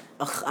tired.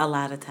 Ugh, a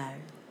lot of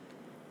tired.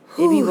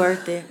 It be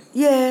worth it.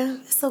 Yeah,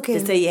 it's okay.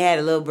 Just say you had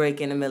a little break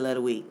in the middle of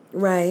the week.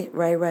 Right.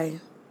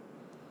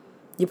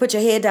 You put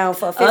your head down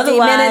for a 15-minute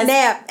Otherwise-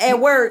 nap at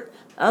work.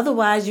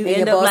 Otherwise, you And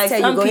end your up boss like tell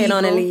you, some go people ahead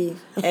on and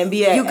leave. and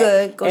be at You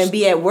good. Go and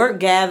be at work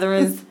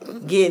gatherings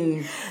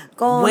getting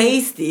Go on.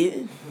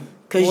 wasted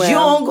because you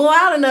Well. don't go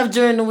out enough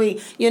during the week.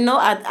 You know,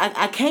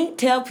 I can't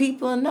tell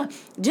people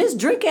enough. Just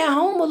drink at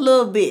home a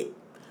little bit.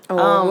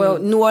 Well,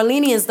 New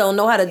Orleanians don't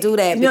know how to do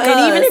that. You know, because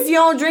and even if you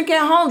don't drink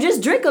at home,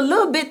 just drink a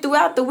little bit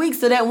throughout the week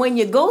so that when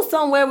you go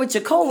somewhere with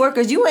your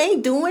coworkers, you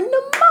ain't doing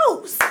the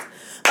most.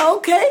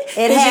 Okay? 'Cause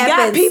it you got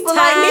happens people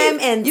time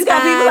like me. and You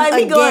got people like me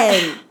time going.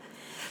 again.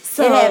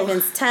 So It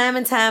happens time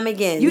and time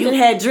again. You done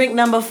had drink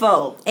number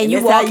 4. and you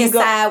that's how walking go-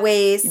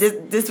 sideways,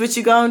 This what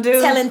you gonna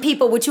do? telling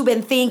people what you've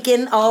been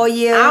thinking all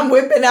year. I'm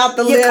whipping out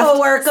the Your lift.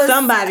 coworkers.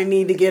 Somebody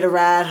need to get a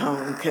ride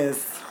home, cause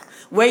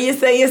where you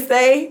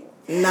stay?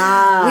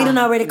 Nah. We done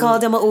already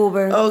called him an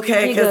Uber.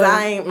 Okay, He cause good.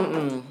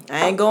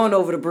 I ain't going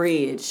over the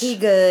bridge. He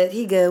good.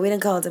 We done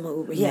called him an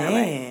Uber. Yeah, right.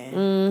 Man.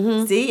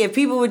 Mm-hmm. See, if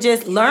people would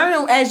just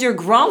learn as you're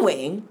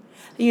growing,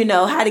 you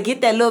know, how to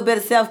get that little bit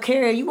of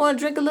self-care. You want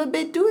to drink a little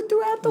bit, do it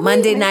throughout the week.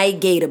 Monday man. night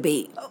Gator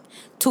Beat.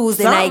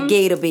 Tuesday Something. night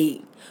Gator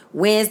Beat.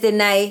 Wednesday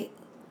night,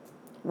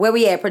 where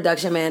we at,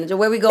 production manager?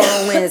 Where we go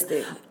on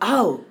Wednesday?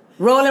 Oh.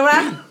 Rolling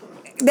Rock?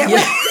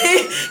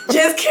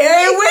 Just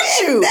carry it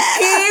with you.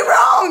 He ain't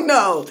wrong,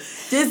 though.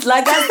 Just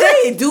like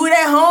I said, do it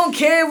at home,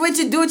 carry it with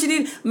you, do what you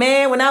need.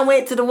 Man, when I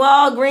went to the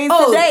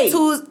Walgreens today.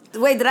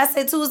 Wait, did I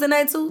say Tuesday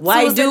night too?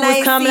 White Tuesday dude was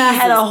night coming. I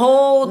had a Seasons.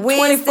 whole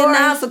Wednesday 24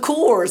 night. ounce of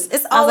Coors.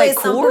 It's I was always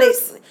like,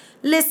 someplace. Coors?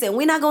 Listen,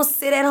 we're not gonna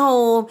sit at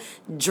home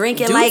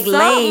drinking Do like something.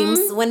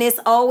 lames when it's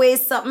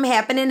always something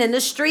happening in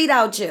the street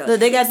out here. Look,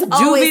 they got the It's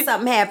always Juvie.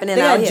 something happening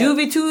They out got here.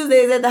 Juvie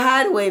Tuesdays at the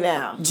Hideaway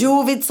now.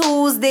 Juvie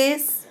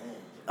Tuesdays,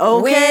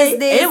 Okay,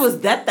 Wednesdays.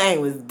 that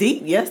thing was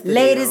deep yesterday.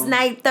 ladies' though.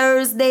 night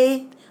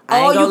Thursday. I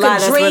ain't All gonna you lie, can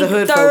that's where the drink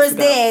hood folks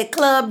Thursday at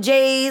Club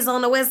J's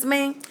on the West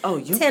Main. Oh,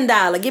 you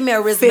 $10. Give me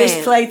a wristband.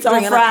 fish plates on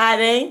Drinking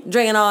Friday.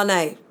 Drinking all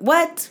night.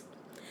 What?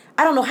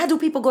 I don't know. How do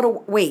people go to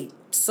wait?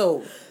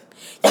 So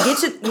you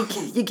get your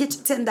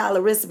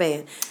 $10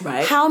 wristband.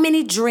 Right. How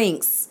many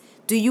drinks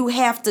do you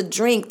have to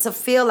drink to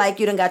feel like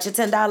you done got your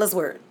 $10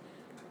 worth?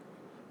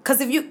 Cause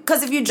if you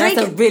drink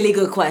That's a really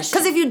good question.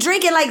 Cause if you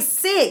drink it like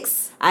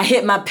 6. I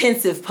hit my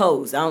pensive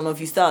pose. I don't know if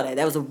you saw that.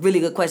 That was a really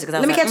good question. Cause I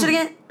was Let me like, catch it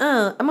again.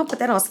 I'm gonna put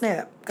that on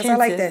Snap. Cause I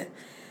like that.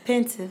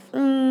 Pensive.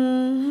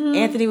 Mm-hmm.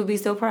 Anthony would be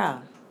so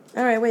proud.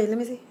 All right, wait. Let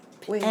me see.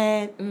 Wait.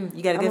 And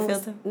you got a good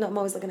filter? No, I'm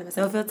always looking at No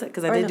myself. filter?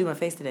 Because I Or did no. do my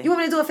face today. You want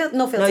me to do a filter?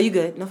 No filter. No, you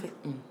good. No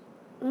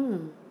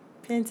filter.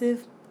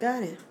 Pensive.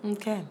 Got it.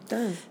 Okay.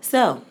 Done.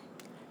 So,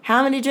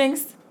 how many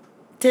drinks?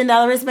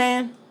 $10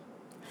 wristband?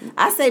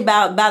 I say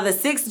by the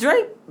 6th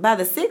drink, by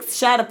the 6th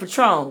shot of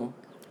Patron,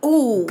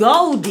 Ooh.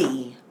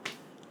 Goldie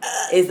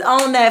is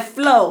on that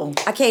flow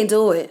I can't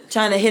do it.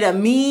 trying to hit a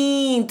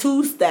mean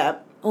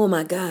 2-step. Oh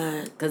my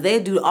God. Because they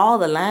do all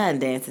the line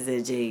dances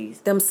at J's.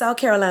 Them South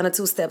Carolina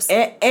 2-steps.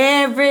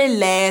 Every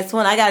last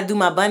one. I got to do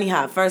my bunny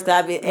hop first.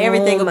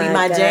 Everything will be my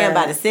my jam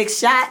by God. the 6th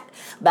shot.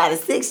 By the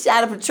 6th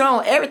shot of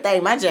Patron,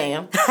 everything my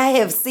jam. I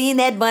have seen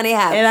that bunny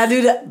hop. And I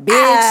do the Bitch,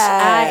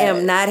 I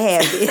am not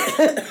happy.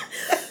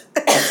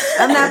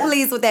 I'm not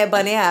pleased with that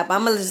bunny hop.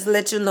 I'm going to just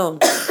let you know.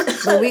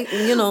 But we,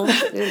 you know.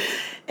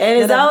 And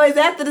it's always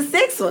after the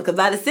 6th one. Because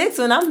by the 6th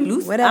one, I'm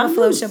loose. Whatever I'm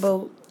floats loose. your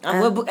boat.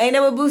 Ain't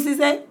that what Boosie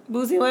say?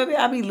 Boosie, whatever.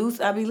 I be loose.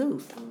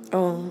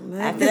 Oh, man.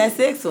 After that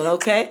 6th one,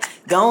 okay?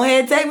 Go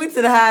ahead and take me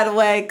to the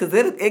Hideaway. Because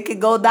it could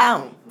go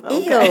down.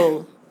 Okay?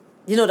 Ew.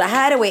 You know, the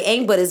Hideaway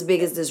ain't but as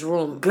big as this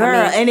room. Girl,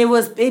 I mean,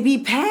 and it be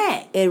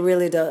packed. it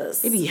really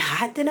does. It be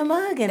hot than a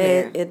mug in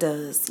there. It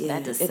does. Yeah.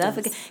 That to it does.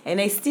 suffocate, and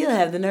they still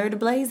have the nerve to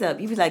blaze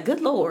up. You be like, "Good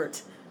Lord!"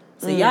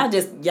 So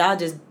Mm. y'all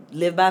just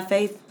live by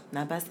faith,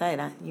 not by sight.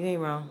 You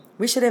ain't wrong.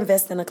 We should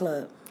invest in a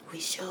club. We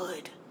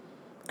should.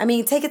 I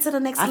mean, take it to the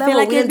next I level. feel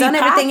like We've it'd be done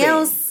everything popping.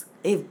 else.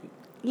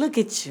 Look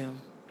at you.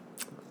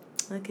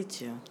 Look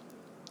at you.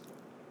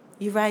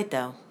 You right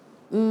though.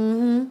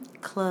 Mm-hmm.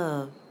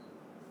 Club.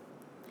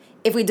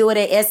 If we do it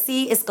at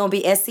SC, it's gonna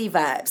be SC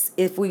vibes.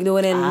 If we do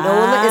it in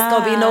NOLA, it's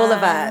gonna be NOLA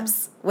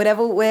vibes.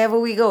 Wherever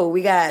we go,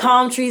 we got it.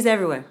 Palm trees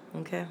everywhere.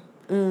 Okay.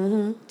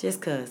 Mm-hmm.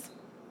 Just cause.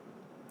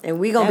 And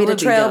we gonna That be the would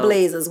be dope.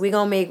 Trailblazers. We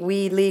gonna make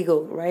weed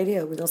legal right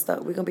here. We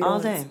gonna be the All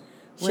ones. day.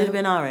 Should have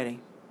been already.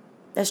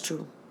 That's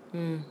true.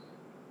 I'm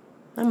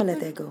gonna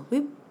let that go.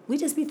 We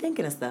just be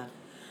thinking of stuff.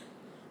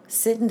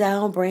 Sitting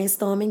down,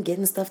 brainstorming,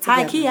 getting stuff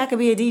together. High key, I could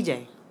be a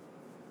DJ.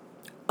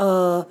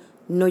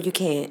 No, you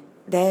can't.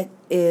 That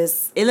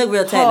is It looked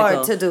real technical.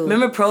 hard to do.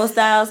 Remember Pro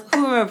Styles?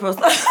 Who remember Pro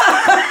Styles?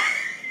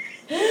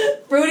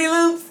 Fruity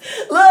Loops.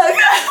 Look.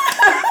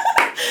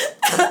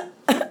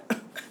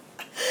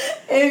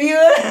 If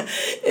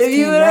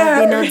you would have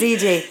heard, no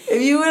DJ.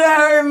 If you would have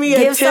heard me Give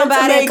attempt to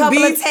somebody make a couple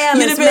beats, of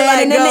talents, you'd have been man,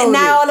 like, and then Goldie.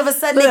 now all of a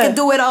sudden they can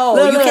do it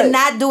all. You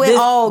cannot do it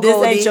all, This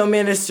Goldie. ain't your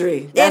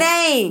ministry.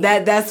 ain't.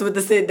 That's what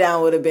the sit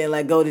down would have been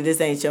like. Goldie, this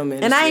ain't your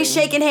ministry. And I ain't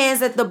shaking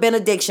hands at the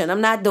benediction.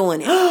 I'm not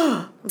doing it.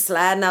 I'm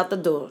sliding out the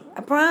door.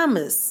 I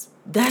promise.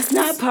 That's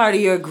not part of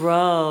your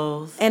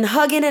growth. And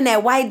hugging in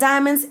that white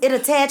diamonds, it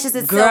attaches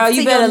itself Girl, to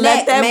you your better let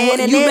neck, that. man.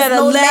 And You there's better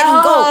no let letting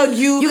her go. hug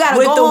you. You gotta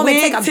with go the home and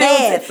wig take a tilted,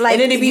 bath. Like,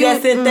 and then it be you-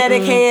 that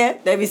synthetic hair.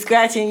 They be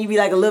scratching. You be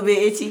like a little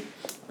bit itchy.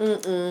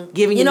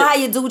 Giving You know the- how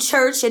you do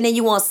church and then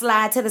you want to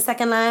slide to the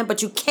second line,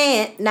 but you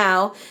can't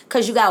now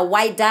because you got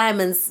white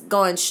diamonds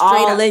going straight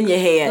all up. in your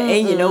hair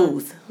and your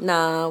nose.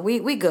 Nah, we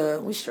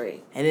good. We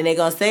straight. And then they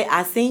gonna say,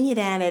 "I seen you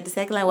down at the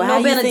second line." Well, No how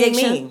you benediction.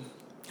 seen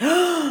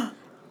me?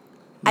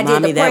 I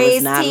Mommy, did the that was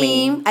praise not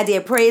team. me. I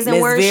did praise and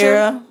Miss worship.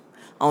 Vera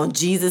on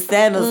Jesus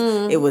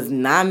Sandals. It was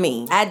not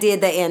me. I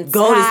did the entire.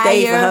 Go to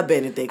stage for her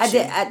benediction. I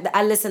did.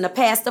 I listened to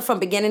pastor from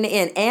beginning to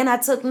end, and I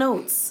took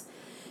notes.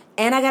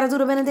 And I gotta do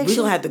the benediction. We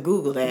gonna have to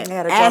Google that. I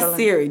gotta try to Ask learn.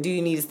 Siri, do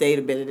you need to stay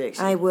to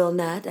benediction? I will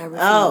not. I refuse.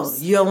 Oh,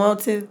 you don't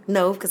want to?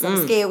 No, because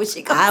I'm scared what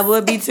she gonna I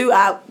would be too.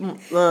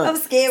 I'm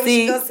scared what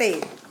she gonna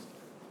say.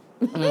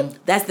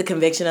 That's the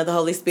conviction of the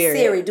Holy Spirit.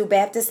 Siri, do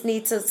Baptists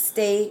need to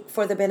stay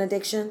for the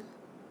benediction?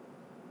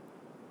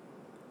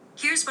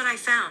 Here's what I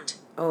found.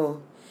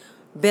 Oh.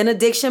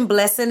 Benediction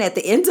blessing at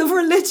the end of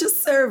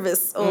religious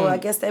service. Oh, I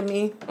guess that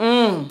means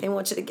they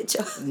want you to get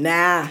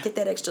Nah.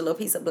 that extra little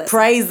piece of blessing.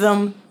 Praise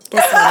them.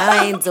 Guess what?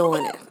 I ain't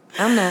doing it.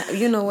 I'm not.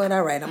 You know what?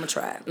 All right, I'm gonna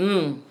try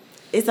it.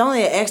 It's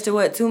only an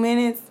extra 2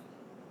 minutes?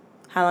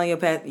 How long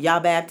y'all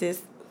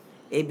Baptist?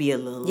 It'd be a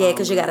little Yeah,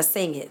 because you longer. gotta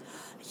sing it.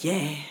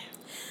 Yeah.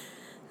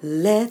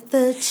 Let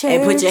the church.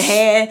 And put your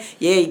hand,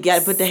 you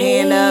gotta put the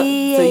hand up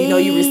so you know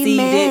you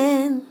received it.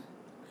 Amen.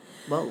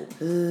 Whoa.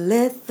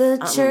 Let the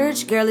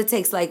church, girl. It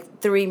takes like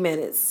 3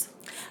 minutes.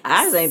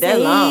 Ours ain't that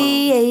long.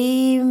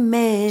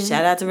 Amen.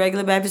 Shout out to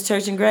Regular Baptist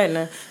Church in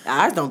Gretna.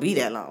 Ours don't be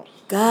that long.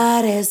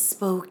 God has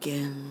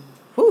spoken.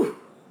 Whew.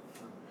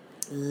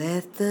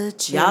 Let the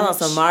church. Y'all on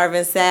some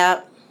Marvin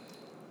Sapp,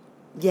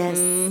 Yes.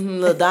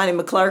 little Donnie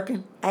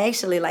McClurkin. I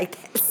actually like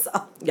that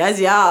song. That's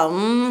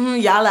y'all.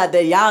 Y'all out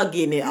there, y'all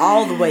getting it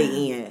all the way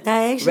in.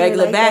 I actually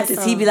Regular like that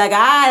Baptist, he song. be like, all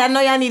right, I know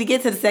y'all need to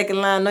get to the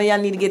second line. I know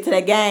y'all need to get to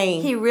that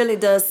game. He really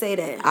does say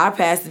that. Our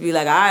pastor be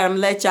like, all right, I'm going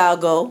to let y'all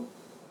go.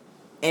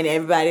 And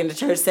everybody in the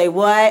church say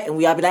what? And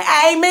we all be like,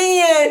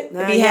 amen.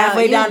 Nah, Be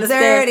halfway y'all, down you the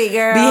stairs. dirty,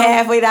 girl. Be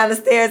halfway down the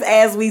stairs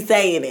as we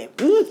saying it.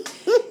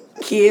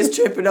 Kids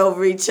tripping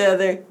over each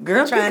other.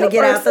 Girl, Trying pick to up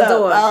get her out the stuff.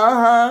 door.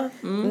 Uh-huh.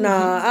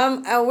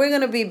 No, we're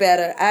gonna be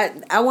better.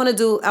 I want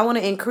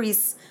to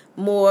increase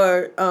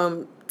more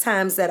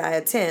times that I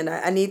attend.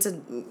 I need to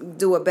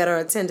do a better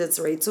attendance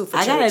rate too for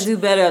I church. got to do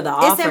better at the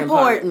offering It's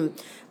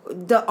important.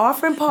 The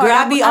offering part. Girl,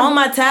 I be I'm- on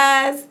my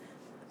tithes.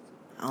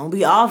 I don't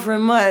be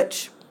offering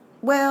much,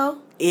 Well,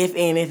 if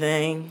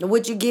anything.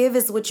 what you give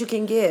is what you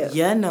can give.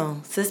 Yeah,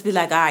 no. Sis be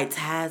like, all right,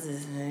 tithes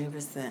is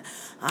 90%.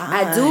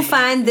 I do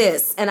find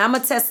this, and I'm a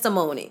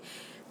testimony.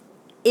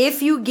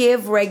 If you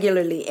give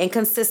regularly and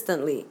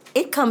consistently,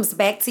 it comes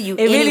back to you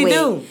It really anyway.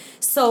 do.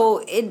 So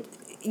it,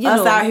 you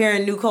Us know, out here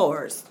in new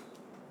cars.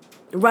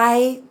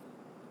 right?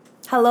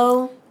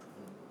 Hello,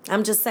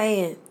 I'm just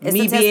saying. It's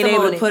Me a being able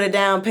testimony. to put a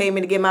down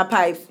payment to get my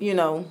pipes,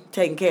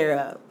 taken care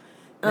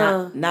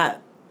of.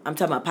 Not I'm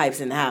talking about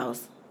pipes in the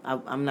house.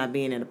 I'm not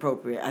being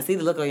inappropriate. I see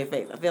the look on your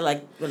face. I feel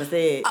like when I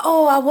said,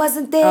 Oh, I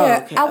wasn't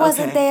there. okay, I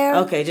wasn't okay. there.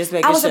 Okay, just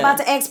making I was sure. about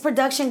to ask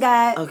production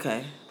guy.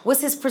 okay.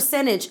 What's his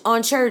percentage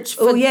on church?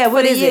 Oh, yeah,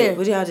 what the is year? it?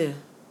 What y'all do?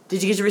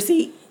 Did you get your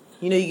receipt?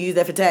 You know you can use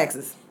that for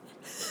taxes.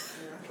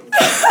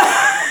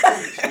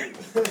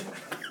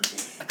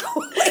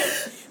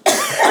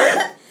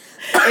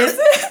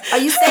 Are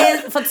you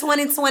saying for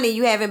 2020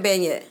 you haven't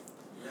been yet?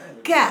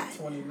 God.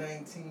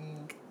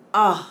 2019,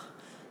 Oh,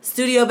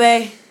 Studio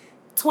Bay,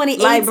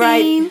 2018. Light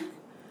Bright.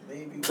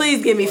 maybe.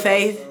 Please give me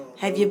faith.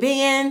 Have you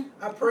been?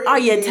 I pray Are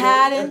you every day.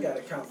 tired? That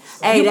gotta count for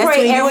something. Hey, You that's pray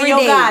between you and every your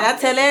day. God. I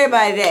tell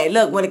everybody that.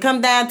 Look, when it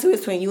comes down to it,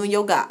 it's between you and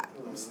your God.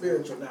 I'm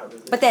spiritual, not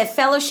religious. But that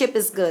fellowship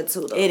is good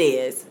too, though. It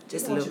is.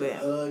 Just a I want little you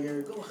bit. to hug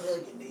her. Go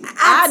hug your neighbor.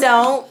 I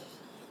don't.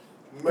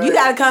 Man, You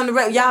gotta come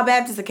to y'all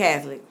Baptist or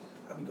Catholic.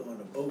 I be going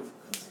to both.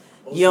 'Cause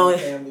Both You of my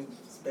don't- families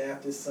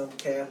Baptist, some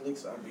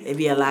Catholics. I be. It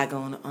be a lot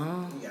going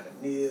on. You gotta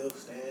kneel,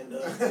 stand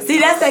up. See,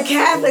 that's that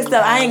Catholic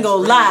stuff. I ain't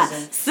gonna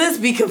lie. Sis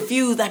be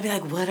confused. I be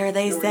like, what are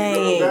they You go to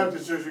saying?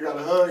 Baptist church, you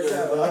gotta hug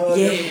her.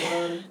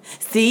 Yeah.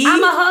 See?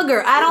 I'm a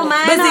hugger. I don't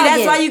mind But see, hugging.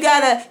 that's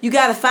why you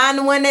gotta find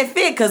the one that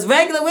fit. Cause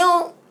regular, we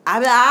don't. I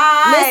be like,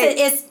 all right.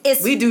 Listen,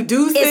 it's We do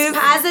deuces. It's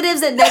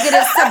positives and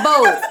negatives to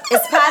both.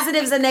 It's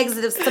positives and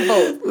negatives to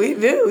both. We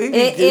do. We do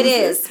It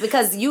deuces. is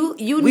because you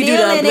We do the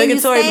kneeling and you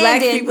obligatory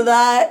black standing. people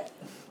diet.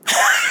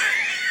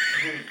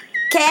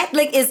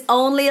 Catholic is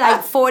only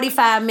like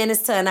 45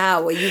 minutes to an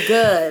hour. You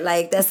good.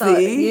 Like, that's all.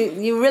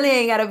 You really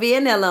ain't got to be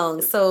in there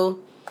long. So,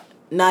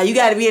 nah, you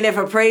got to be in there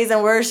for praise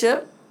and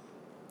worship.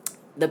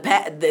 Then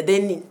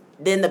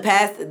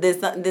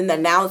the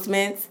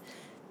announcements.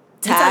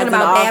 You talking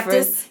about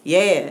Baptist?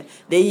 Yeah.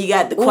 Then you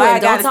got the Ooh, choir.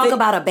 and don't talk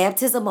about a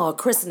baptism or a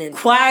christening.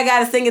 Choir got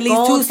to sing at least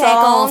Go 2 tack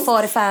songs. on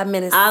 45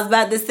 minutes. I was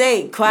about to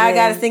say, choir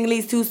got to sing at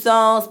least 2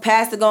 songs.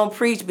 Pastor gonna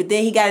preach, but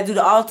then he got to do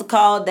the altar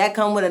call. That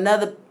come with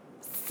another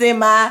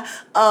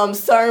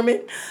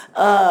sermon.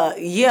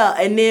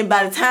 And then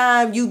by the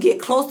time you get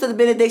close to the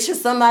benediction,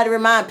 somebody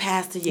remind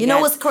Pastor, you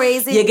know what's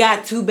crazy? You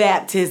got 2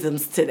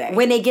 baptisms today.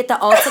 When they get the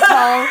altar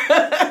call,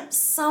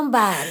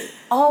 somebody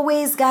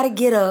always got to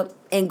get up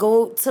and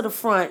go to the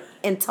front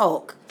and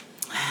talk.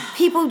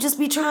 People just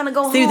be trying to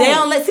go home. They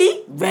don't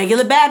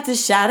regular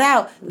Baptists, shout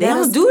out. They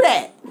don't do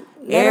that.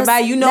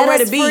 Everybody, you know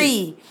where to be.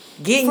 Free.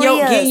 Get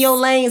in your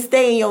lane,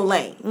 stay in your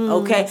lane.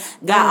 Okay?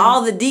 Got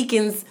all the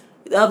deacons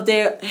up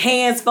there,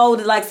 hands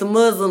folded like some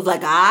Muslims,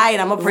 like, all right,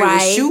 I'm going to pray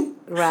with you.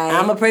 Right.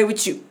 I'm going to pray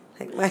with you.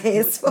 Like my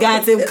hands folded.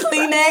 Got them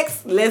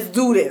Kleenex, let's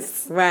do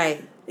this.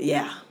 Right.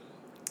 Yeah.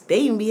 They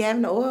even be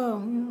having the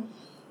oil,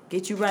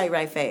 get you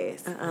right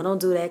fast. I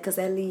don't do that because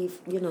that leave,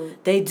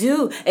 They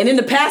do. And then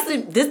the pastor,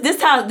 this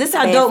how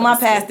dope my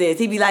pastor is.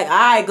 He be like, all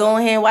right, go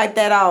ahead and wipe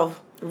that off.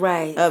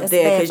 Right. Up That's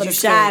there because you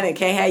shining.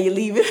 Can't have you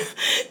leaving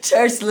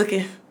church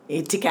looking.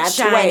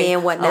 Shiny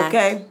and whatnot.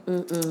 Okay.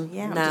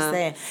 Yeah, I'm just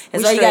saying.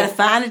 And so you got to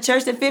find a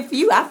church that fit for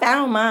you. I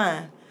found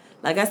mine.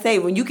 Like I say,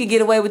 when you can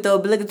get away with the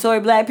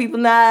obligatory black people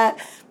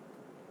nod,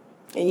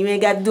 and you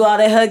ain't got to do all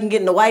that hugging,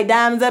 getting the white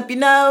diamonds up your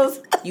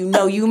nose, you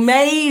know you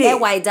made it.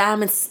 That white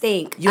diamond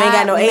stink. You ain't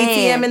got no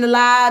ATM in the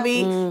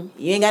lobby.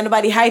 You ain't got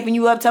nobody hyping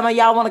you up, telling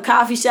y'all want a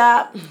coffee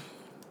shop.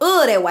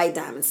 Ugh, that white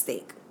diamond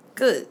stink.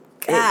 Good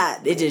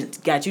God. It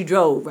just got you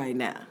drove right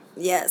now.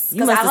 Yes.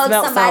 You must have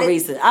smelled something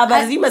recent.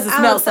 You must have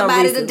smelled something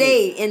somebody recently.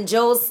 today in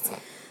Joe's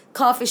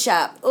coffee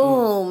shop.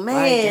 Oh,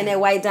 man. That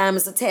white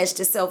diamond's attached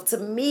itself to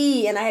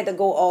me, and I had to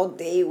go all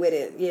day with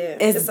it. Yeah.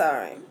 It's all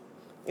right.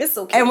 It's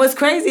okay. And what's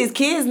crazy is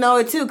kids know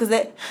it too,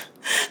 because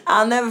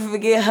I'll never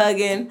forget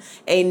hugging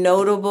a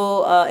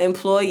notable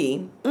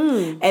employee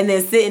and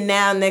then sitting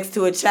down next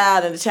to a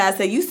child, and the child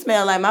said, "You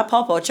smell like my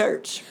pawpaw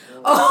church."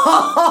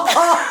 Oh!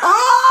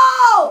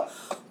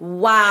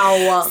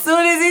 Wow. As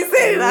soon as he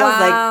said it, I was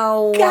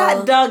like,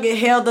 God dog it,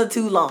 held her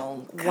too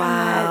long. Wow.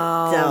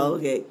 God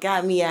dog it.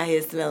 Got me out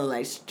here smelling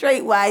like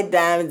straight white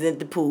diamonds at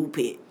the pool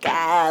pit.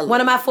 God. One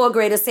of my 4th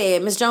graders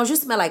said, "Miss Jones, you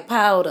smell like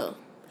powder."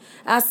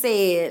 I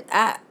said,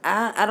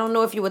 I don't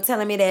know if you were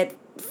telling me that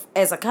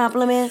as a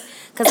compliment,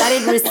 because I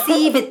didn't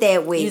receive it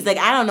that way. He was like,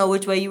 I don't know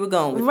which way you were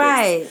going with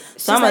right.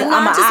 this. So I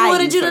just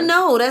wanted you to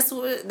know. That's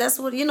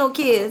what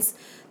kids.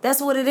 That's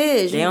what it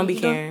is. They don't be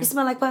caring. You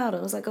smell like powder.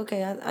 I was like,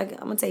 okay, I'm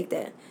gonna take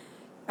that.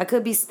 I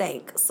could be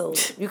stank, so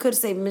you could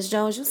say, Miss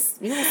Jones,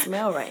 you don't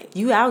smell right.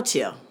 You out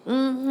here.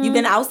 Mm-hmm. You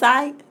been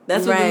outside?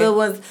 That's what the little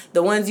ones,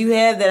 the ones you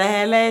have that I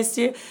had last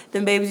year,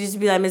 them babies used to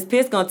be like, Miss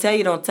Pierce gonna tell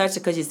you don't touch it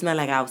because you smell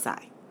like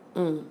outside.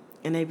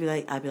 And I'd be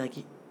like,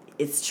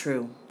 it's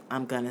true.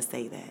 I'm gonna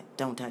say that.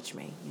 Don't touch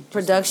me.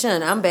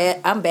 Production, I'm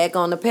back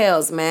on the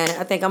pals, man.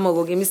 I think I'm gonna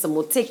go get me some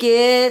more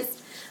tickets.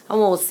 I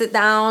want to sit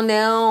down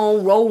there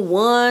on row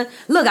 1.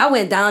 Look, I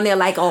went down there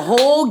like a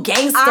whole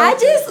gangster.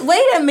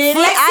 Wait a minute.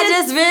 Flexing. I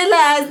just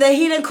realized that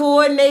he done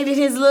coordinated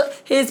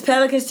his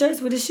Pelicans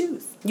church with his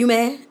shoes. You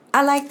mad?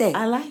 I like that.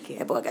 I like it.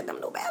 That boy got them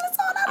no balance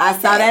on. I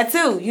saw that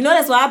too. You know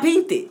that's why I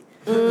peeped it.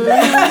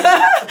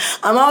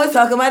 I'm always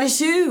talking about his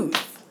shoes.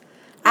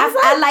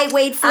 I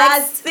lightweight flex. I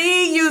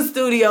see you,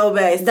 Studio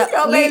Baby.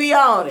 Studio Baby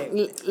on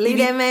it. Leave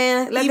that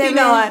man. Let that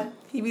man. Knowing.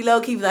 He be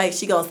low key like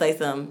she gonna say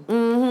something.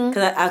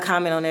 Cause I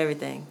comment on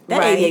everything.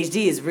 That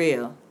ADHD is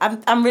real.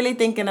 I'm really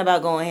thinking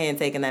about going ahead and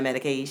taking that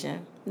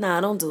medication.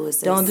 Nah, don't do it,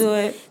 sis. Don't do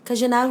it.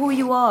 Cause you're not who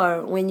you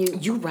are when you.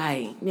 You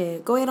right. Yeah,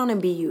 go ahead on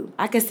and be you.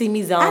 I can see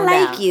me zoned I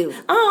like out. you.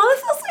 Oh,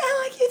 that's so sweet.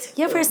 I like you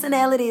too. Your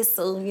personality is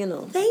so,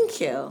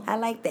 Thank you. I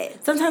like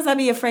that. Sometimes I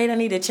be afraid I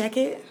need to check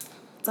it.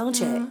 Don't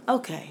check.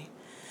 Okay.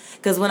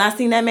 Cause when I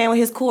seen that man with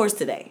his Coors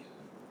today,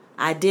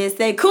 I did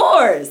say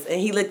Coors, and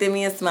he looked at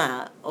me and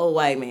smiled. Oh,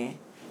 white man.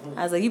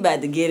 I was like, you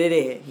about to get it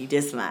in. He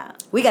just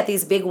smiled. We got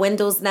these big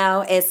windows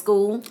now at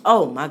school.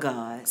 Oh, my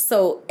God.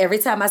 So every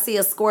time I see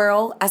a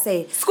squirrel, I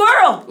say,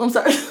 squirrel! I'm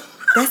sorry.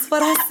 That's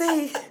what I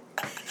say.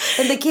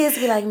 And the kids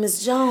be like,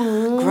 Miss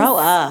Jones. Grow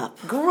up.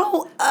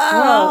 Grow up.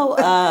 Grow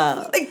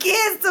up. The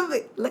kids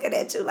looking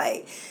at you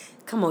like,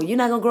 come on, you're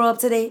not going to grow up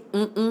today?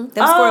 Them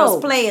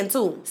squirrels playing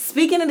too.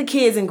 Speaking of the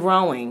kids and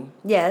growing.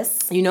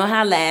 Yes. You know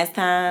how last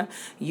time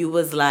you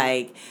was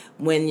like,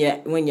 when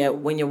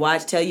your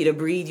watch tell you to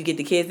breathe, you get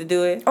the kids to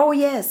do it? Oh,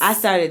 yes. I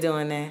started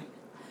doing that.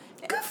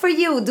 Good for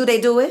you. Do they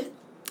do it?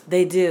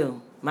 They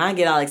do. Mine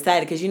get all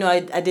excited because,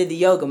 I did the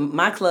yoga.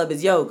 My club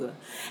is yoga.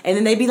 And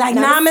then they be like,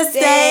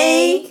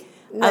 namaste.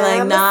 I'm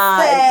like,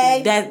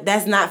 nah,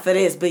 that's not for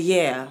this. But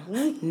yeah,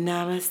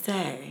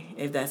 namaste,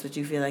 if that's what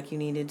you feel like you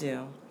need to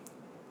do.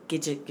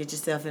 Get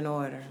yourself in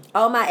order.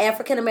 All my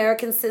African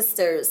American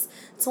sisters,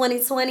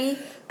 2020,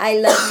 I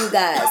love you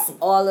guys,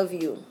 all of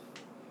you.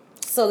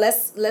 So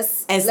let's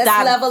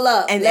stop, level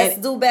up. Let's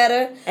do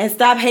better. And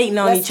stop hating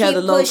on each other,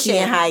 low key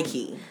and high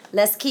key.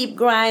 Let's keep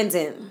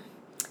grinding.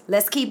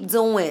 Let's keep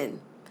doing.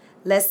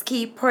 Let's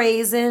keep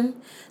praising.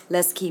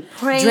 Let's keep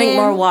praying. Drink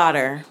more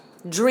water.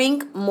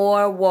 Drink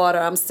more water.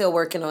 I'm still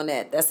working on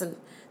that.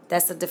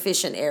 That's a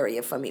deficient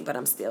area for me, but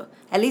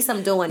at least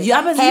I'm doing it.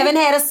 Haven't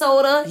had a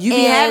soda. You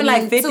be having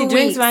like 50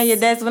 drinks around your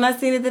desk. When I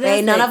seen it today,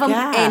 ain't none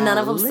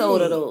of them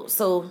soda though.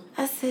 So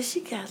I said she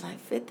got like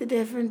 50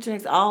 different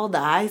drinks. All the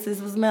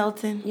ices was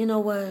melting. You know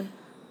what?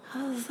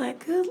 I was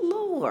like, good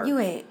Lord. You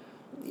ain't.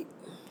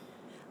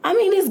 I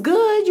mean, it's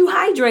good. You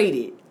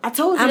hydrated. I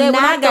told you that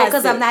when I got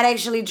because I'm not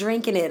actually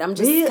drinking it. I'm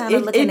just kind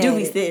of looking at it. It do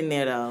be sitting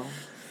there though.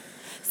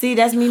 See,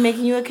 that's me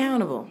making you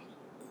accountable.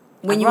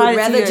 When you would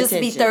rather just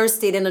be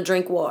thirsty than to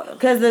drink water.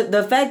 Because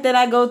the fact that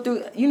I go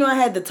through,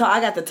 I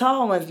got the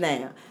tall ones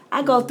now.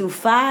 I go through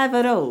 5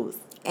 of those.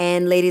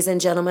 And ladies and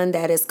gentlemen,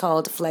 that is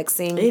called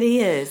flexing. It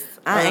is.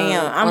 I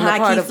am. I'm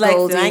high key flexing.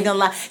 Goldie. I ain't gonna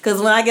lie. Because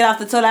when I get off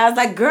the toilet, I was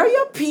like, girl,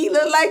 your pee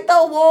look like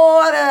the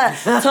water.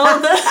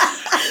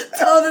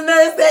 told the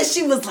nurse that.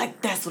 She was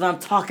like, that's what I'm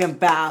talking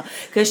about.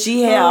 Because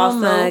she had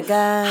also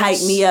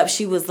hyped me up.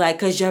 She was like,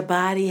 because your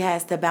body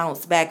has to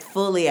bounce back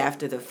fully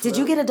after the flu. Did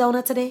you get a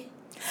donut today?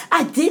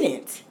 I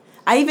didn't.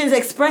 I even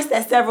expressed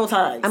that several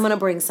times. I'm going to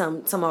bring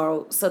some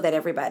tomorrow so that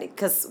everybody,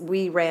 because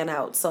we ran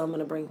out, so I'm going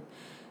to bring.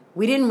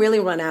 We didn't really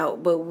run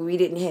out, but we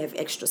didn't have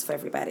extras for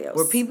everybody else.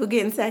 Were people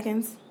getting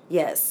seconds?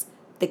 Yes.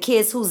 The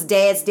kids whose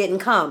dads didn't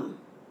come,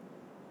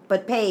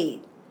 but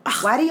paid.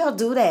 Why do y'all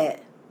do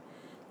that?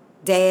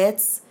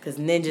 Dads. Because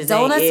ninjas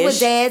donuts ain't with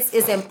dads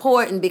is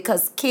important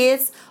because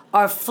kids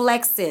are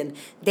flexing.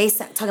 They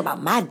talk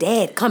about my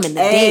dad coming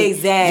today.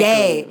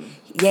 Exactly.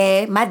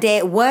 Yeah. My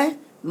dad, what?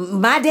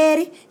 My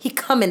daddy, he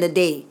coming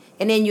today.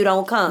 And then you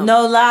don't come.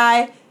 No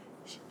lie.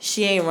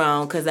 She ain't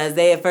wrong. Because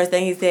Isaiah, first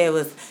thing he said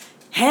was,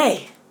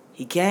 hey,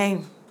 he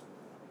came.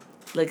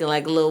 Looking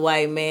like a little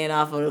white man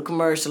off of a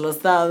commercial or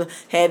something.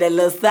 Had that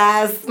little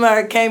side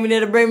smirk. Came in there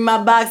to bring me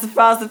my box of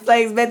Frosted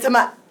Flakes back to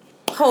my...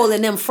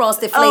 Holding them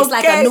Frosted Flakes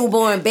like a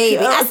newborn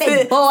baby. I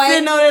said, boy,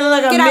 sitting on there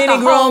like a mini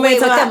grown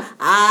man.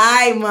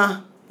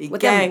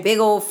 With them big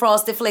old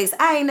Frosted Flakes.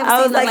 I ain't never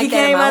seen nothing like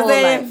that in my whole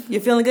life. You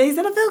feeling good? He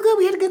said, I feel good.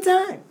 We had a good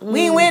time. We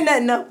ain't win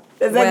nothing, though.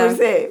 That's exactly what he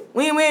said.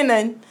 We ain't win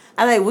nothing.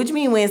 I was like, what you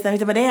mean win something? He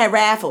said, but they had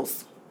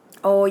raffles.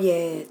 Oh,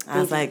 yeah. I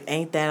was like,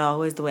 ain't that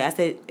always the way? I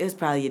said, it was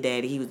probably your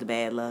daddy. He was the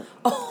bad luck.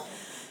 Oh.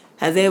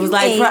 Isaiah was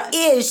like,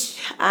 ish.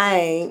 I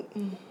ain't.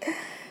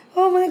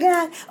 Oh, my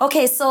God.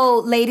 Okay, so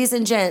ladies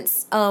and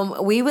gents,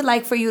 we would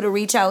like for you to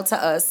reach out to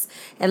us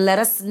and let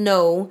us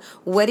know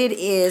what it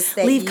is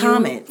that leave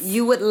comments.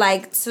 You would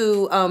like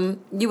to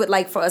you would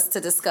like for us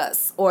to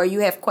discuss, or you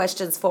have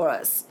questions for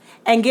us.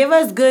 And give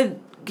us good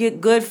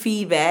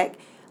feedback,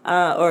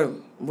 or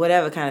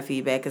whatever kind of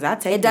feedback, because I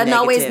take it doesn't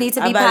always need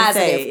to be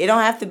positive. It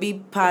don't have to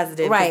be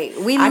positive. Right.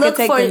 I can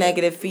take the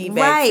negative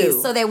feedback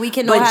too. So that we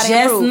can know how to improve.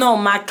 But just know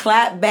my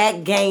clap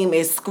back game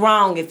is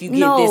strong if you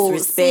get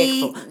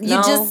disrespectful. See, you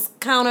just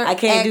counter. I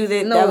can't do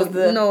that.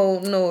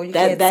 No, you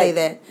can't say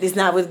that. It's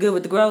not what's good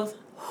with the growth.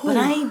 But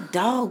I ain't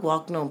dog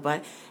walk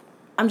nobody.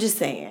 I'm just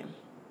saying.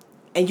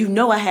 And you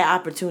know I had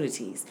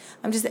opportunities.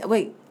 I'm just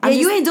wait.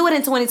 You ain't do it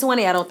in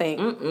 2020, I don't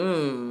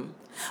think.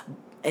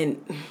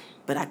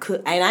 But I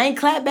could, and I ain't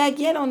clapped back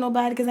yet on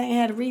nobody because I ain't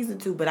had a reason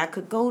to. But I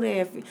could go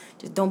there.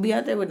 Just don't be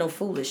out there with no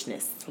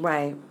foolishness.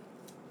 Right.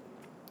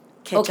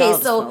 Okay,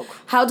 so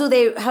how do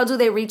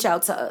they reach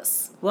out to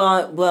us?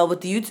 Well,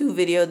 with the YouTube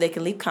video, they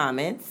can leave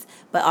comments,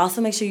 but also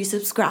make sure you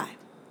subscribe.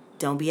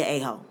 Don't be an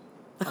a-hole.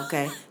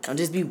 Okay, don't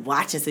just be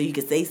watching so you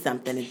can say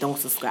something and don't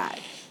subscribe.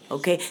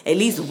 Okay, at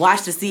least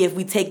watch to see if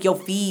we take your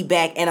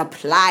feedback and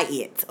apply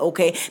it.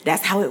 Okay,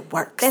 that's how it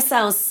works. That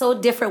sounds so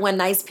different when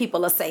nice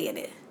people are saying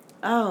it.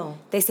 Oh.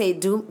 They say,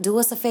 do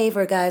us a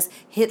favor, guys.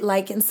 Hit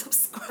like and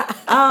subscribe.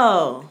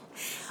 Oh.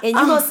 And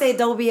you're going to say,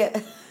 don't be a...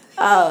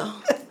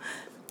 Oh.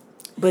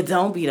 But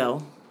don't be,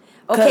 though.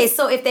 Okay,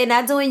 so if they're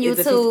not doing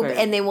YouTube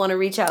and they want to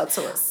reach out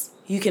to us.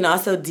 You can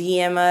also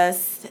DM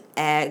us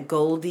at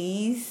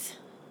Goldies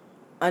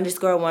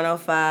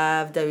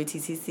 _105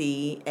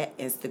 WTCC at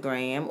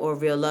Instagram, or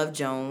Real Love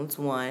Jones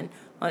 1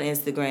 on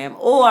Instagram.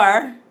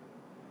 Or,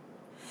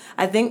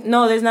 I think,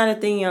 no, there's not a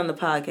thingy on the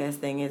podcast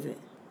thing, is it?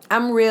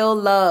 I'm Real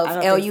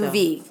Love,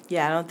 LUV. So.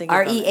 Yeah, I don't think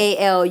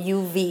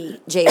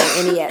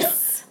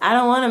REALUVJONES. I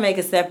don't want to make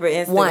a separate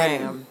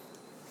Instagram. One.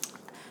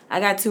 I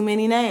got too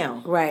many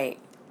now. Right.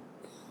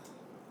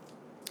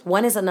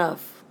 One is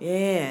enough.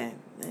 Yeah.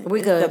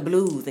 We good. The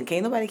blues. And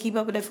can't nobody keep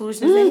up with that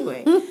foolishness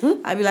anyway.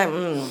 I'd be like,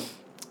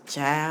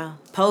 child.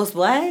 Post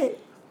what?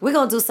 We're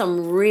going to do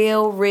some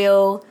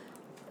real...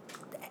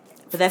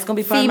 But that's going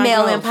to be part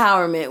female of my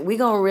empowerment. We're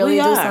going to really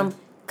do some...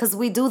 Because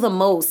we do the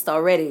most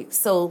already.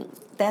 So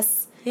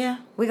that's... Yeah.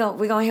 We're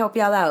gonna help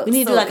y'all out. We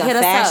need to do like a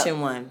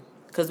fashion one.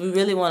 Because we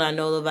really want our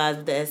NOLA Vibes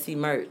with the SC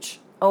merch.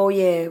 Oh,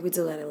 yeah. We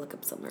do gotta look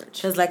up some merch.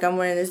 Because like I'm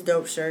wearing this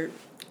dope shirt.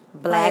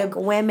 Black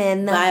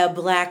women. By a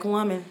black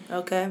woman,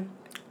 okay?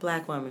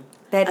 Black woman.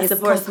 That I is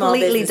support small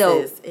completely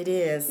dope. businesses. It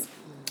is.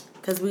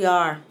 Because we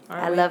are.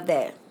 I love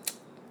that.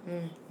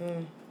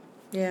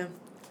 Yeah.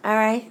 All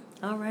right.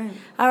 All right.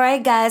 All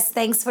right, guys.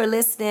 Thanks for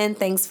listening.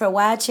 Thanks for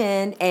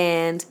watching.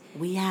 And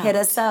We out. hit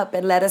us up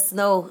and let us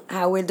know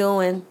how we're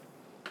doing.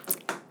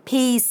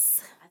 Peace.